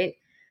yet, right?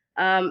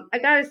 I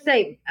gotta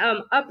say,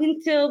 up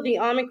until the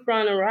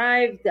Omicron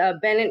arrived,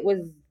 Bennett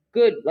was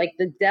good. Like,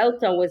 the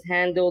Delta was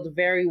handled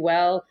very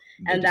well,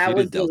 and that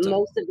was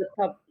most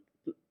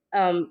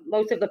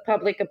of the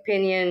public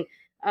opinion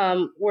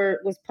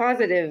was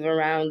positive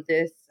around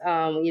this.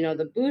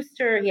 The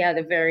booster, he had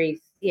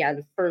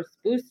the first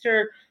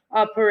booster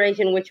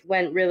operation, which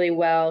went really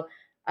well.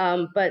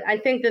 But I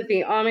think that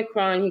the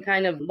Omicron, he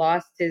kind of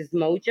lost his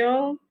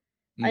mojo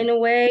in a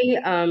way.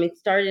 It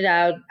started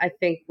out, I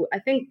think,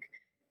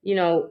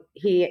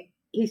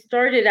 he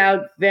started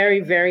out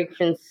very, very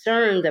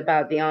concerned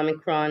about the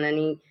Omicron, and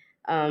he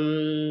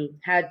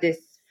had this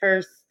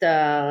first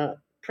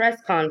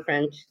press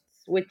conference,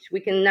 which we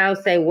can now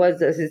say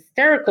was a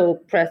hysterical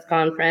press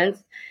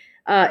conference,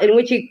 in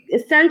which he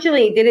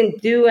essentially didn't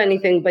do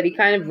anything, but he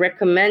kind of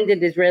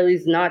recommended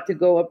Israelis not to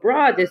go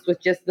abroad. This was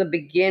just the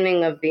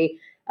beginning of the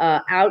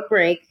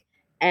outbreak,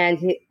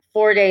 and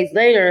 4 days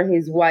later,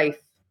 his wife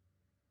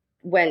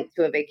went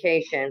to a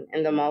vacation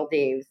in the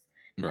Maldives.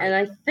 And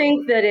I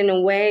think that in a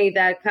way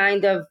that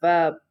kind of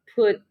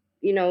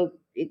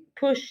it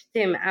pushed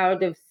him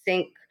out of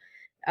sync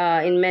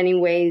in many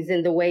ways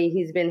in the way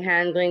he's been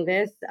handling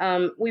this.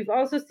 We've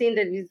also seen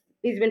that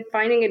he's been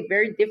finding it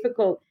very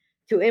difficult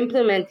to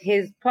implement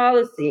his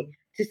policy.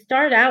 To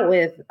start out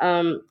with,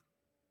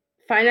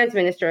 Finance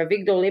Minister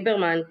Avigdor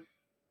Lieberman,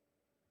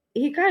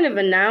 he kind of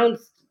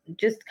announced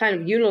just kind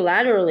of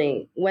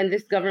unilaterally when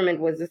this government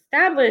was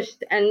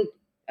established, and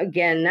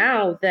again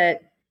now,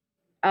 that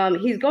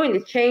he's going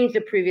to change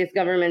the previous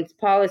government's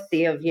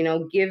policy of,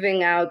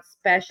 giving out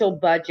special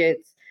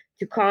budgets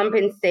to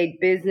compensate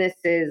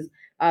businesses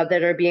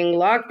that are being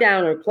locked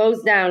down or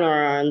closed down or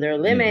are on their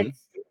limits.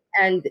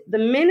 Mm-hmm. And the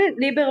minute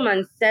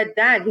Lieberman said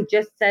that, he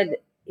just said,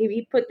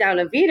 he put down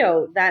a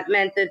veto. That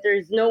meant that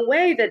there's no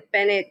way that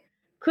Bennett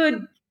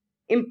could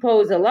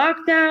impose a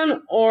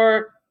lockdown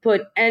or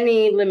put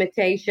any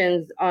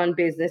limitations on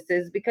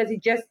businesses because he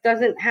just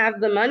doesn't have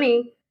the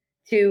money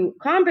to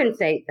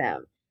compensate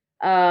them.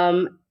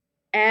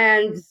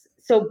 And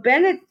so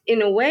Bennett,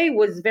 in a way,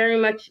 was very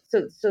much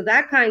so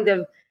that kind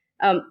of,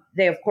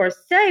 they of course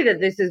say that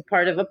this is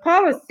part of a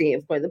policy.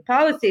 Of course, the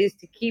policy is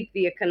to keep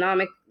the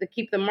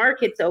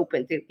markets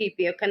open, to keep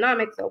the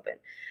economics open.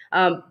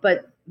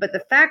 But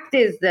the fact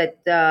is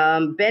that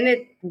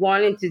Bennett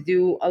wanted to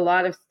do a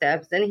lot of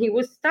steps, and he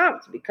was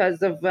stopped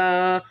because of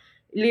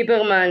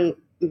Lieberman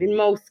in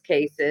most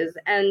cases,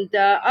 and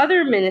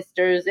other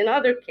ministers in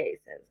other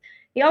cases.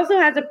 He also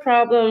has a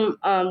problem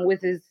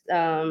with his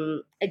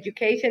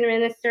education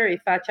minister,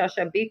 Yifat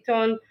Shasha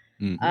Biton.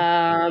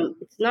 Mm-hmm.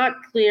 It's not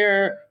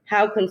clear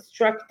how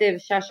constructive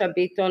Shasha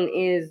Biton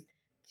is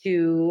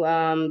to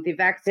the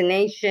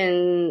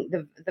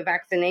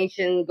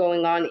vaccination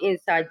going on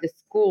inside the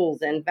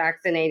schools and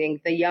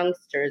vaccinating the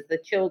youngsters, the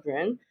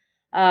children.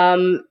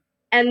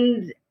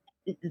 And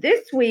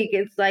this week,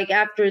 it's like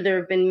after there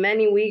have been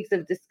many weeks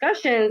of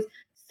discussions,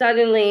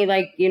 suddenly,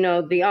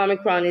 the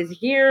Omicron is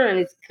here, and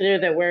it's clear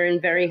that we're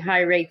in very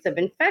high rates of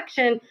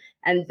infection.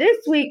 And this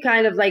week,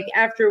 kind of like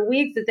after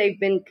weeks that they've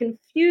been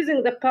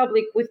confusing the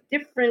public with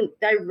different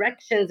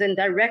directions and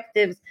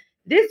directives,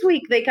 this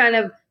week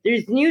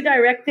there's new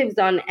directives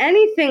on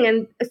anything.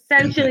 And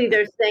essentially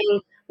they're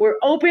saying, we're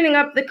opening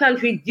up the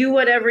country, do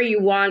whatever you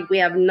want. We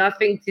have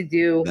nothing to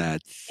do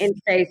in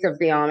face of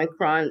the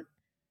Omicron.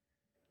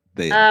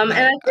 And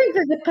I think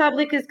that the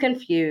public is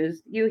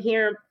confused. You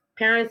hear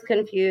parents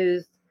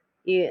confused.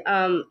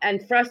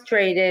 And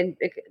frustrated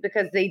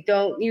because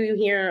you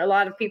hear a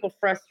lot of people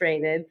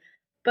frustrated.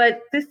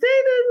 But to say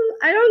that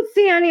I don't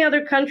see any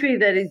other country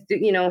that is,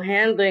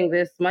 handling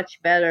this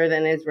much better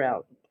than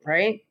Israel,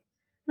 right?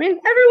 I mean,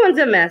 everyone's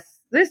a mess.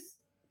 This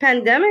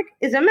pandemic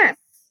is a mess.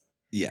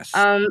 Yes.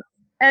 And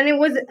it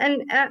was,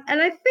 and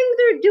I think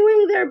they're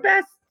doing their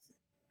best.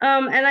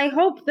 And I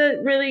hope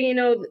that really,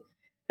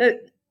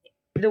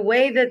 the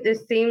way that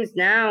this seems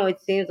now,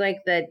 it seems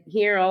like that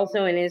here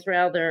also in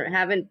Israel, there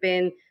haven't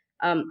been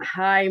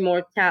higher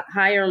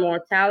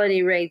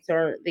mortality rates,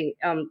 or the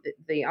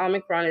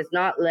Omicron has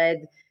not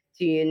led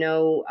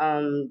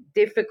to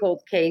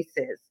difficult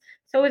cases.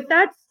 So if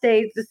that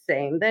stays the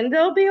same, then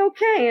they'll be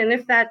okay. And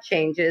if that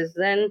changes,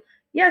 then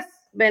yes,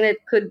 Bennett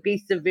could be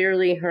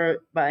severely hurt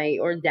by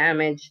or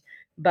damaged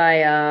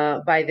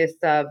by this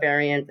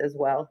variant as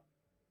well.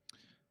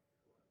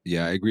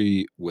 Yeah, I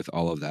agree with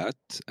all of that.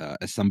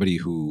 As somebody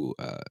who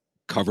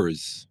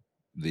covers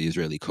the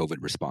Israeli COVID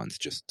response,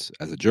 just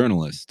as a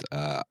journalist,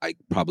 I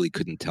probably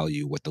couldn't tell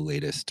you what the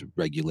latest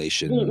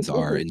regulations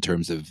are in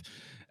terms of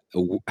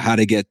how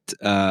to get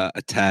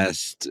a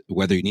test,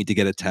 whether you need to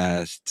get a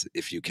test,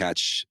 if you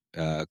catch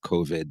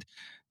COVID,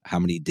 how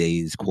many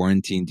days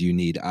quarantine do you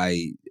need?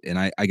 I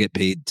get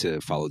paid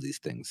to follow these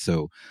things,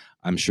 so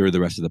I'm sure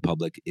the rest of the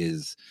public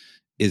is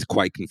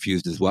quite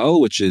confused as well,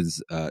 which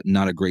is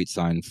not a great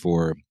sign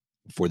for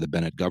the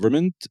Bennett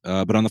government.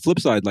 But on the flip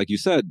side, like you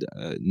said,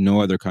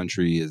 no other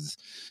country is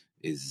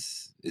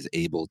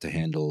able to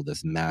handle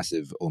this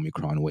massive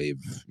Omicron wave,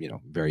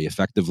 very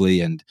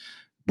effectively. And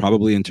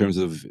probably in terms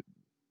of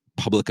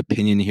public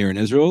opinion here in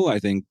Israel, I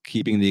think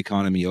keeping the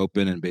economy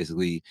open and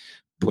basically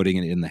putting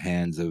it in the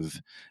hands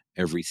of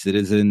every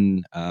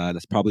citizen,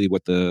 that's probably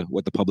what the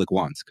public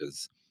wants,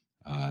 because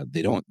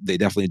they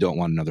definitely don't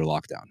want another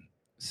lockdown.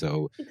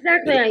 So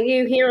exactly,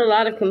 you hear a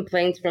lot of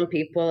complaints from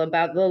people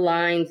about the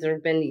lines. There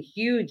have been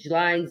huge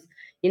lines,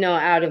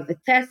 out of the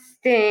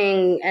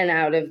testing and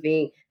out of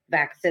the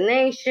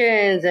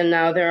vaccinations, and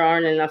now there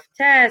aren't enough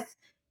tests.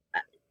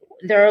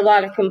 There are a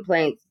lot of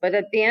complaints, but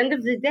at the end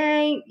of the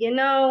day,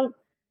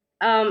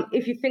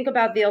 if you think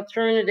about the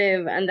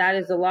alternative, and that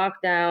is a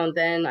lockdown,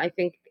 then I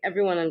think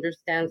everyone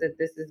understands that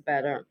this is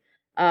better.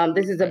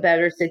 This is a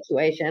better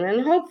situation,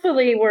 and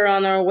hopefully we're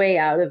on our way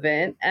out of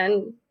it,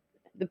 and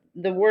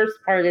the worst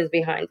part is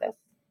behind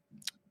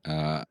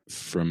us.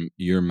 From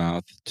your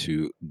mouth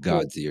to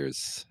God's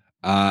ears.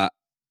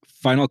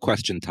 Final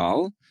question,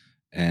 Tal,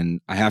 and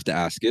I have to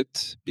ask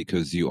it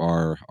because you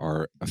are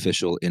our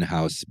official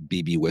in-house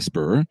Bibi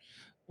whisperer.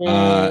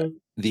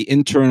 The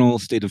internal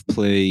state of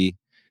play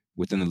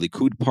within the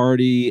Likud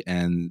party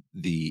and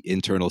the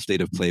internal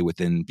state of play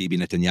within Bibi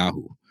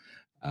Netanyahu.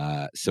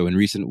 So in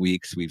recent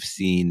weeks, we've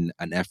seen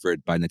an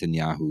effort by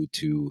Netanyahu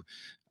to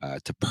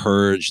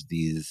purge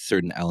these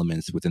certain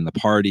elements within the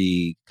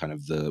party, kind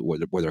of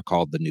what they're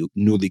called the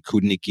new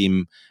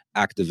Likudnikim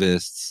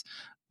activists.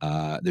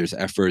 There's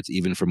efforts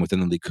even from within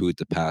the Likud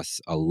to pass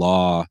a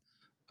law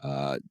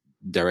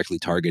directly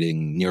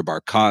targeting Nir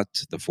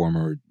Barkat, the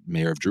former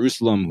mayor of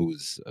Jerusalem,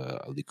 who's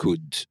a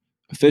Likud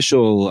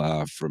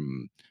official,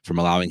 from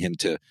allowing him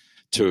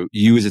to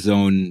use his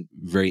own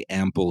very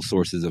ample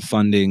sources of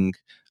funding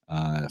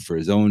for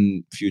his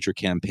own future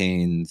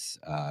campaigns.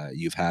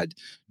 You've had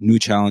new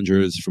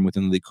challengers from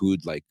within the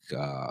Likud, like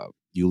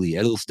Yuli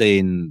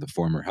Edelstein, the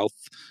former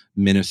health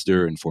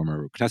minister and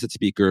former Knesset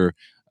speaker,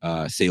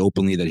 say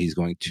openly that he's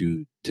going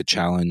to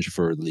challenge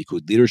for the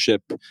Likud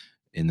leadership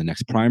in the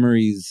next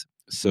primaries.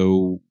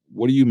 So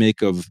what do you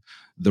make of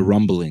the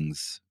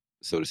rumblings,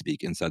 so to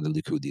speak, inside the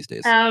Likud these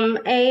days?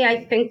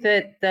 I think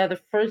that the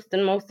first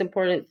and most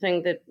important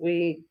thing that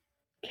we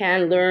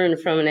can learn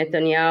from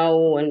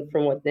Netanyahu and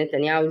from what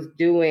Netanyahu is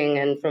doing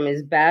and from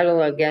his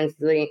battle against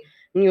the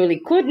new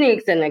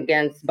Likudniks and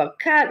against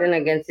Barkat and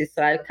against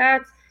Israel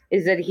Katz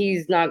is that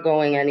he's not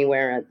going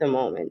anywhere at the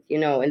moment.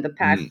 In the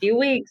past few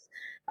weeks,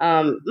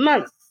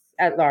 months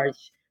at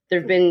large,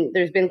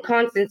 there's been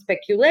constant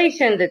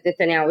speculation that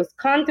Netanyahu is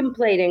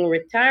contemplating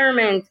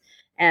retirement,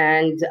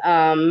 and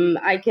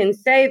I can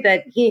say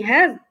that he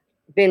has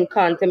been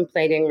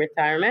contemplating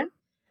retirement,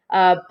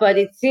 but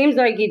it seems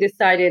like he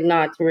decided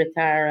not to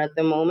retire at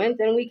the moment,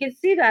 and we can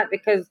see that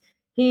because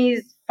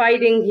he's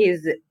fighting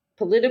his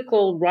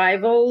political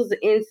rivals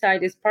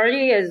inside his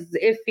party as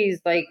if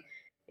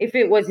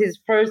it was his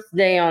first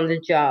day on the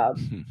job,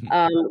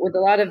 with a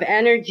lot of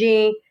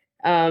energy.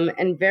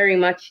 And very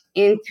much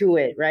into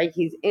it, right?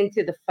 He's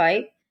into the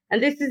fight.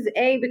 And this is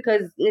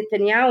because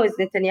Netanyahu is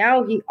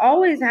Netanyahu. He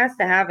always has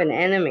to have an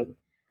enemy.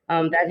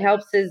 That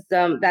helps his,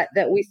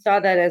 that we saw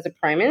that as a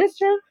prime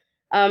minister.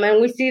 And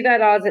we see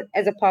that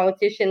as a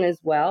politician as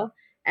well.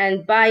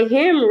 And by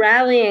him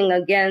rallying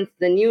against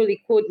the new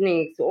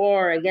Likudniks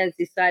or against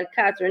Israel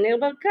Katz or Nir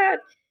Barkat,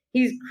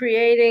 he's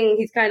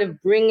kind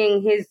of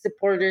bringing his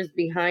supporters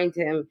behind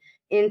him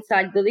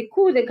inside the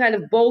Likud and kind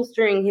of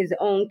bolstering his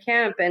own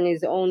camp and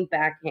his own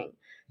backing.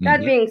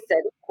 That being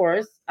said, of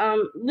course,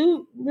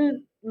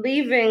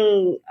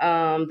 leaving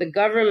the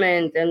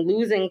government and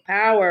losing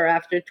power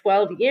after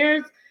 12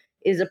 years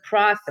is a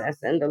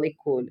process in the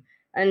Likud.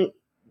 And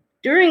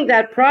during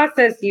that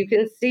process, you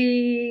can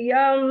see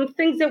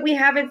things that we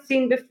haven't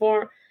seen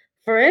before.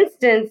 For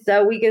instance,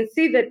 we can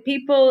see that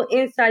people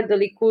inside the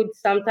Likud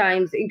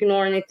sometimes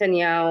ignore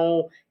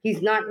Netanyahu.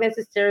 He's not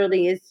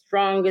necessarily as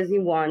strong as he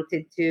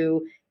wanted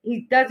to.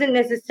 He doesn't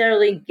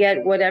necessarily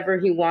get whatever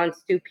he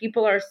wants to.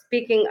 People are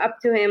speaking up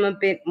to him a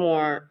bit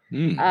more.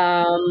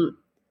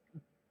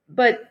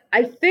 But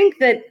I think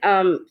that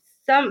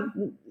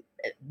some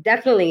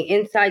definitely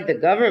inside the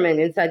government,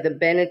 inside the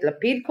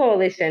Bennett-Lapid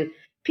coalition,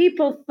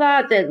 people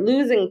thought that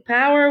losing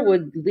power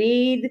would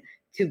lead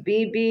to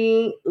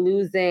Bibi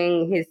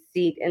losing his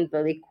seat in the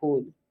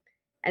Likud.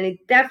 And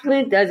it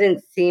definitely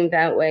doesn't seem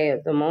that way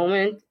at the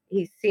moment.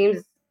 He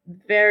seems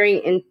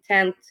very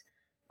intent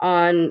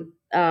on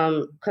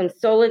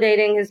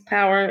consolidating his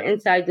power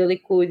inside the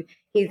Likud.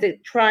 He's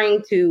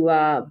trying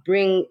to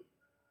bring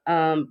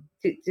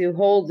to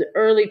hold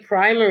early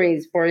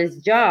primaries for his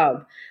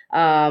job,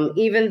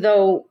 even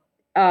though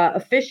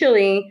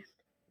officially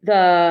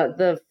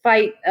the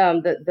fight,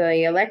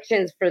 the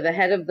elections for the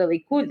head of the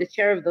Likud, the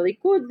chair of the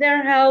Likud,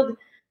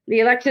 the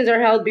elections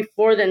are held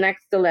before the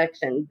next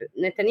election.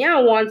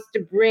 Netanyahu wants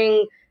to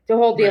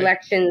hold the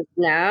elections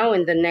now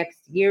in the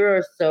next year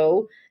or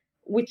so,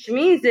 which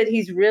means that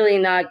he's really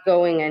not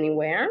going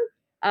anywhere.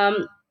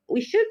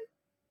 We should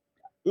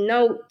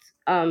note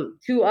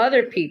two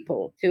other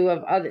people,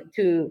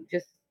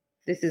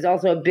 this is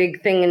also a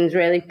big thing in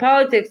Israeli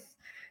politics,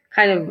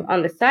 kind of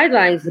on the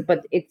sidelines,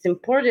 but it's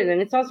important, and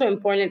it's also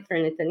important for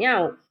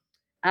Netanyahu.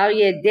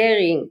 Aryeh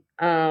Deri,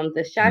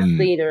 the Shas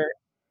leader,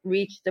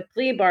 reached a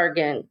plea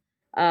bargain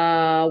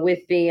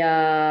with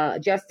the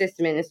Justice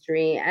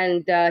Ministry,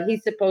 and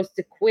he's supposed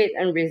to quit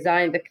and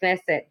resign the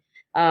Knesset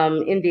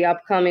in the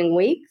upcoming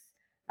weeks.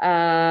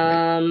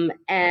 And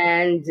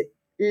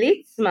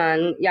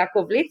Litzman,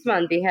 Yaakov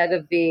Litzman, the head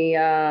of the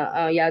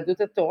Yahadut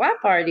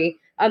HaTorah party,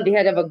 the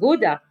head of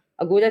Agudat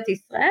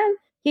Israel,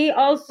 he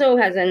also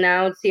has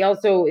announced, he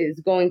also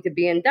is going to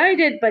be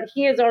indicted, but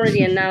he has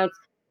already announced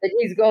that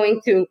he's going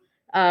to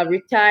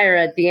retire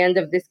at the end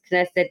of this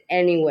Knesset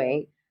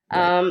anyway.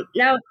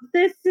 Now,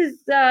 this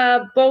is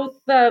both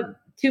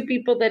two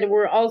people that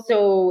were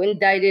also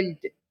indicted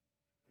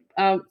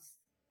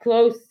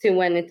close to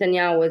when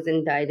Netanyahu was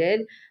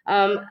indicted,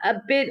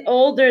 a bit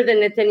older than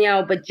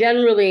Netanyahu, but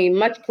generally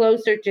much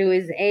closer to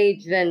his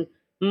age than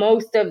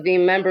most of the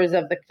members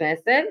of the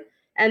Knesset.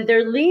 And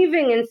they're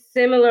leaving in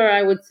similar,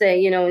 I would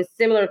say, in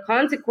similar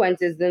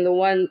consequences than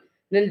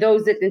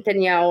those that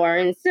Netanyahu are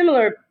in,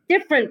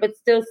 different, but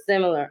still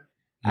similar.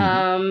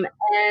 And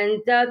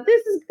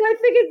this is, I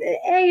think,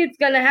 it's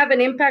going to have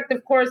an impact,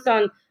 of course,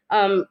 on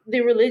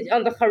the religion,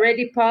 on the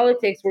Haredi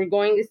politics. We're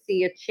going to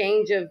see a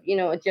change of,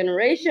 a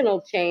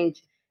generational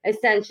change,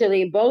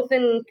 essentially,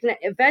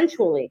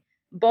 eventually,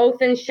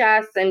 both in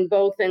Shas and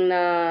both in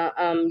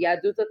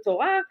Yadut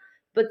Torah.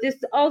 But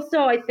this also,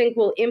 I think,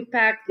 will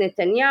impact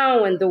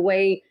Netanyahu and the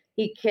way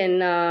he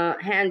can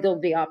handle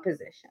the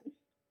opposition.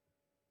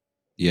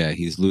 Yeah,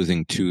 he's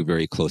losing two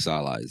very close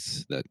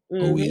allies that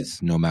always,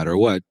 no matter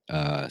what,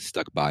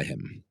 stuck by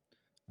him.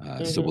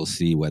 So we'll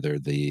see whether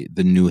the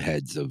new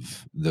heads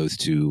of those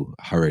two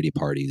Haredi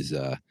parties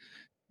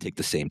take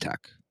the same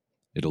tack.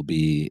 It'll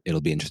be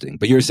interesting.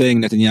 But you're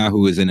saying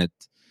Netanyahu is in it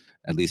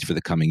at least for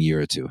the coming year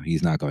or two.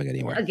 He's not going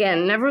anywhere.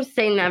 Again, never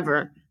say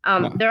never.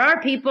 There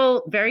are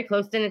people very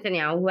close to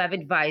Netanyahu who have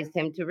advised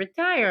him to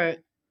retire.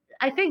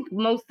 I think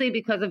mostly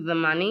because of the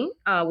money,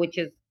 which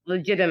is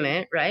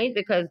legitimate, right?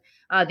 Because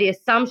the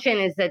assumption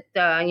is that,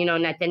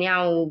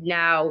 Netanyahu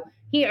now,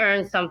 he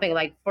earns something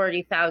like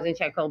 40,000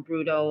 shekel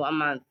brutto a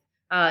month.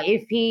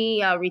 If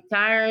he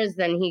retires,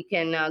 then he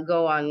can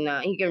go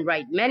on, he can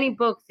write many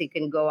books, he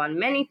can go on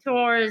many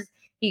tours,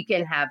 he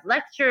can have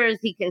lectures,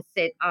 he can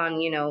sit on,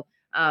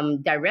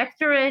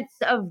 directorates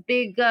of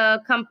big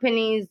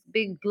companies,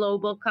 big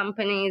global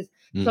companies.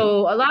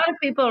 So a lot of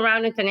people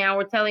around Netanyahu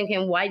were telling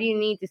him, why do you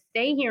need to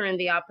stay here in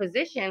the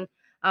opposition?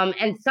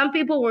 And some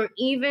people were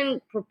even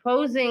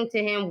proposing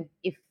to him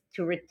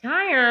to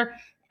retire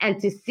and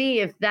to see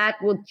if that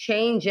would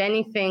change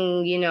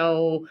anything,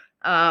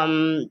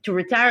 to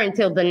retire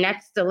until the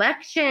next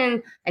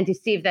election and to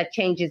see if that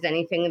changes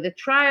anything in the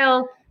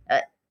trial.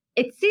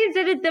 It seems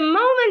that at the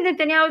moment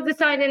Netanyahu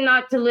decided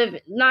not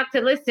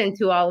to listen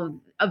to all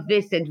of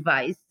this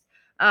advice.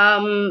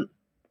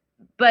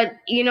 But,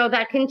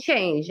 that can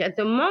change. At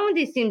the moment,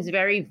 he seems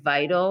very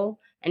vital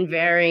and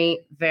very,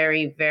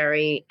 very,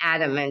 very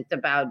adamant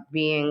about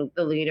being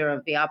the leader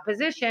of the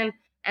opposition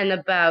and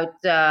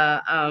about,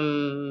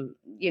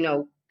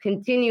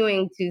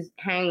 continuing to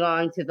hang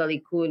on to the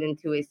Likud and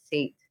to his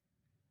seat.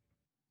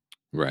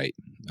 Right.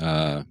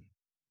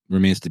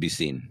 Remains to be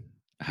seen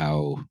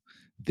how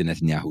the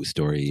Netanyahu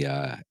story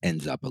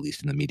ends up, at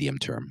least in the medium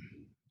term.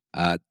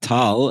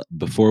 Tal,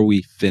 before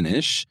we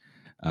finish,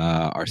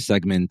 our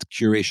segment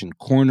Curation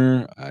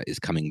Corner is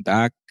coming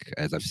back.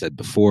 As I've said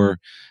before,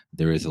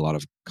 there is a lot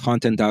of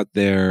content out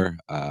there,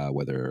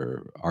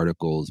 whether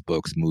articles,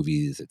 books,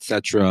 movies,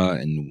 etc.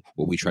 And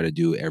what we try to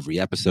do every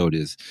episode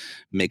is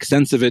make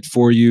sense of it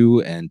for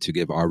you and to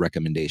give our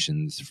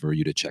recommendations for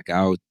you to check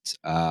out.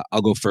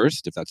 I'll go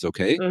first, if that's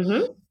okay.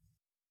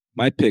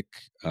 My pick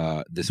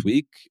this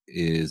week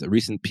is a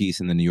recent piece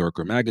in the New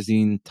Yorker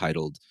magazine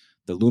titled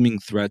The Looming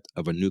Threat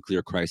of a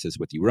Nuclear Crisis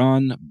with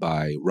Iran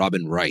by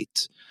Robin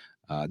Wright.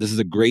 This is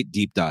a great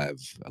deep dive,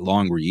 a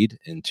long read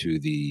into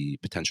the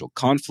potential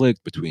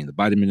conflict between the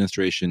Biden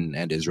administration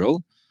and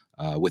Israel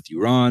with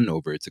Iran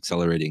over its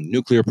accelerating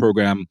nuclear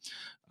program.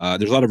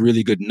 There's a lot of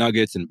really good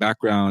nuggets and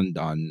background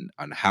on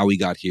how we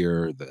got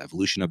here, the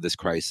evolution of this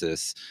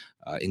crisis,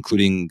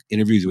 including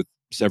interviews with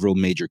several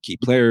major key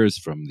players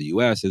from the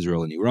U.S.,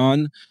 Israel, and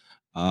Iran,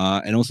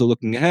 and also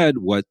looking ahead,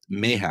 what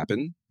may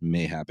happen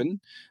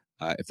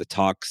if the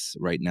talks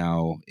right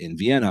now in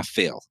Vienna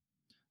fail,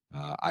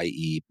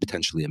 i.e.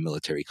 potentially a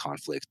military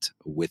conflict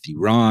with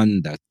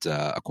Iran that,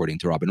 according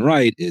to Robin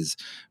Wright, is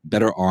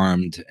better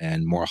armed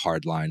and more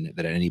hardline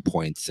than at any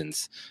point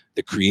since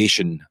the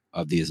creation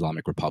of the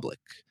Islamic Republic.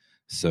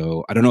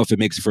 So I don't know if it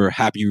makes for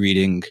happy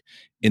reading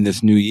in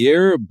this new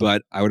year,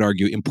 but I would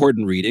argue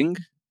important reading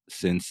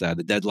since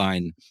the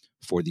deadline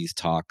for these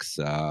talks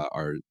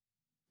are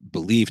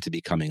believed to be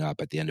coming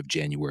up at the end of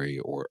January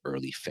or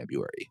early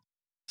February.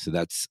 So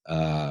that's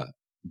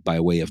by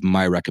way of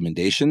my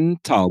recommendation.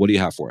 Tal, what do you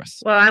have for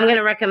us? Well, I'm going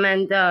to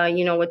recommend,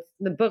 what's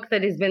the book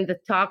that has been the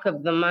talk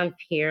of the month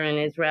here in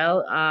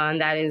Israel,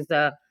 and that is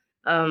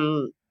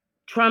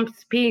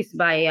Trump's piece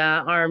by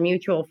our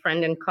mutual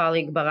friend and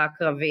colleague Barak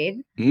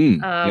Ravid. Yep.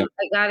 I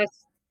got it.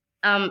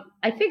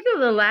 I think that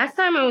the last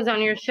time I was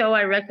on your show,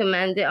 on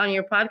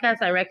your podcast,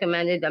 I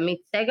recommended Amit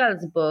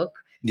Segal's book.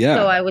 Yeah.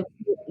 So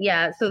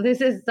so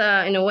this is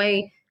in a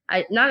way,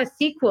 not a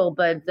sequel,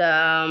 but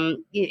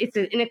it's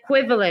an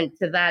equivalent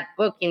to that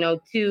book,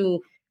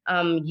 two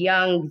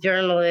young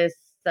journalists,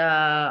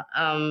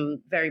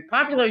 very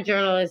popular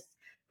journalists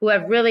who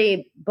have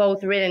really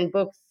both written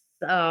books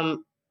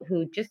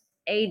who just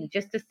aid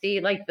just to see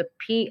like the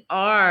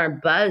PR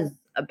buzz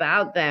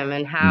about them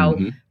and how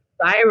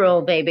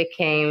viral they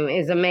became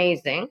is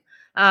amazing.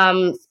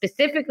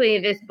 Specifically,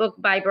 this book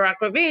by Barak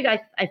Ravid,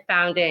 I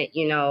found it,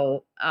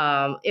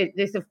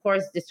 this of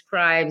course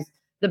describes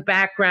the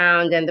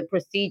background and the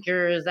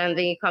procedures and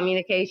the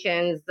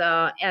communications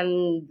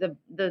and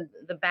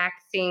the back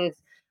scenes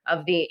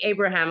of the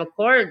Abraham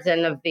Accords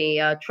and of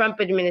the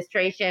Trump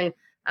administration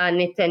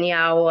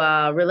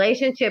Netanyahu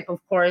relationship. Of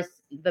course,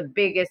 the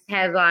biggest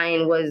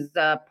headline was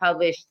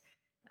published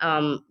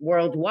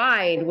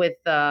worldwide with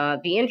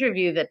the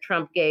interview that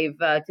Trump gave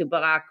to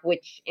Barak,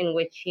 in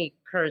which he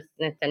cursed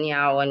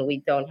Netanyahu, and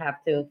we don't have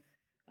to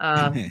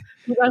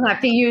You don't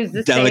have to use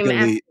the same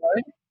F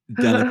word.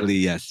 Delicately,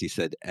 yes, he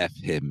said F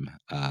him,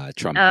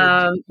 Trump,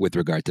 with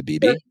regard to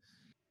Bibi.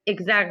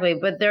 Exactly.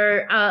 But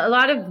there are a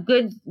lot of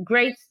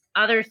great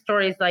other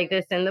stories like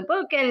this in the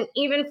book. And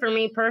even for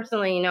me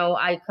personally, you know,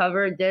 I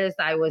covered this.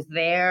 I was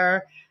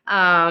there.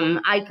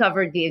 I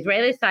covered the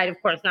Israeli side,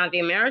 of course, not the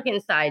American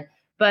side.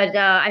 But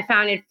I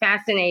found it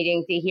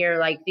fascinating to hear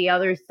like the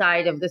other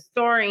side of the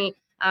story.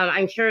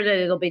 I'm sure that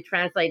it'll be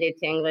translated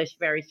to English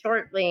very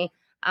shortly.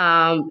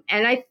 And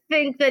I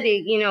think that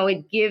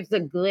it gives a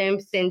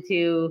glimpse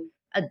into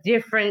a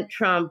different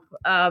Trump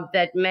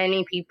that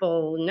many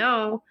people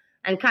know,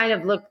 and kind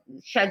of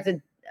sheds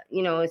a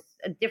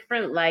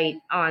different light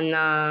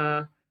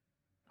on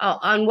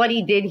what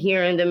he did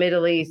here in the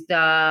Middle East,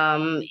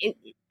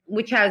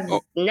 which has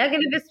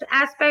negative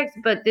aspects,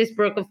 but this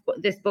book,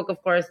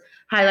 of course,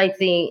 highlights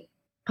the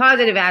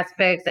positive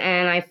aspects,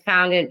 and I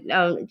found it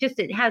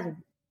it has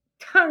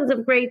tons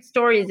of great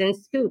stories and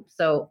scoops,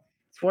 so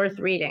it's worth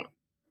reading.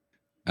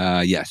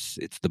 Yes,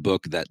 it's the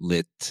book that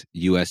lit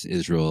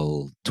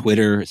U.S.-Israel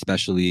Twitter,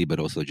 especially, but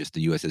also just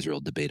the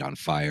U.S.-Israel debate on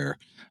fire,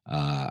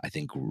 I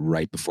think,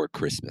 right before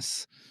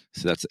Christmas.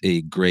 So that's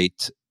a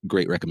great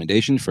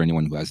recommendation for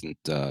anyone who hasn't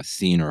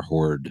seen or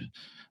heard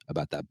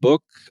about that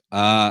book.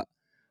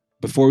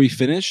 Before we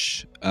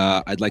finish,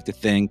 I'd like to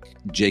thank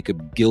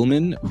Jacob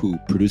Gilman, who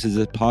produces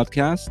this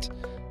podcast,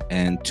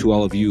 and to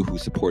all of you who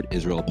support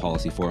Israel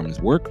Policy Forum's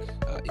work,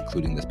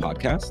 including this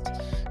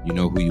podcast. You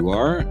know who you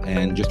are,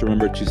 and just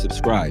remember to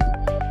subscribe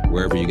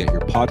wherever you get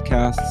your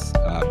podcasts.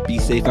 Be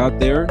safe out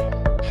there.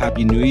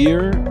 Happy New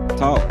Year,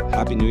 Tal.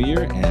 Happy New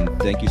Year, and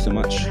thank you so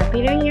much.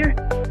 Happy New Year.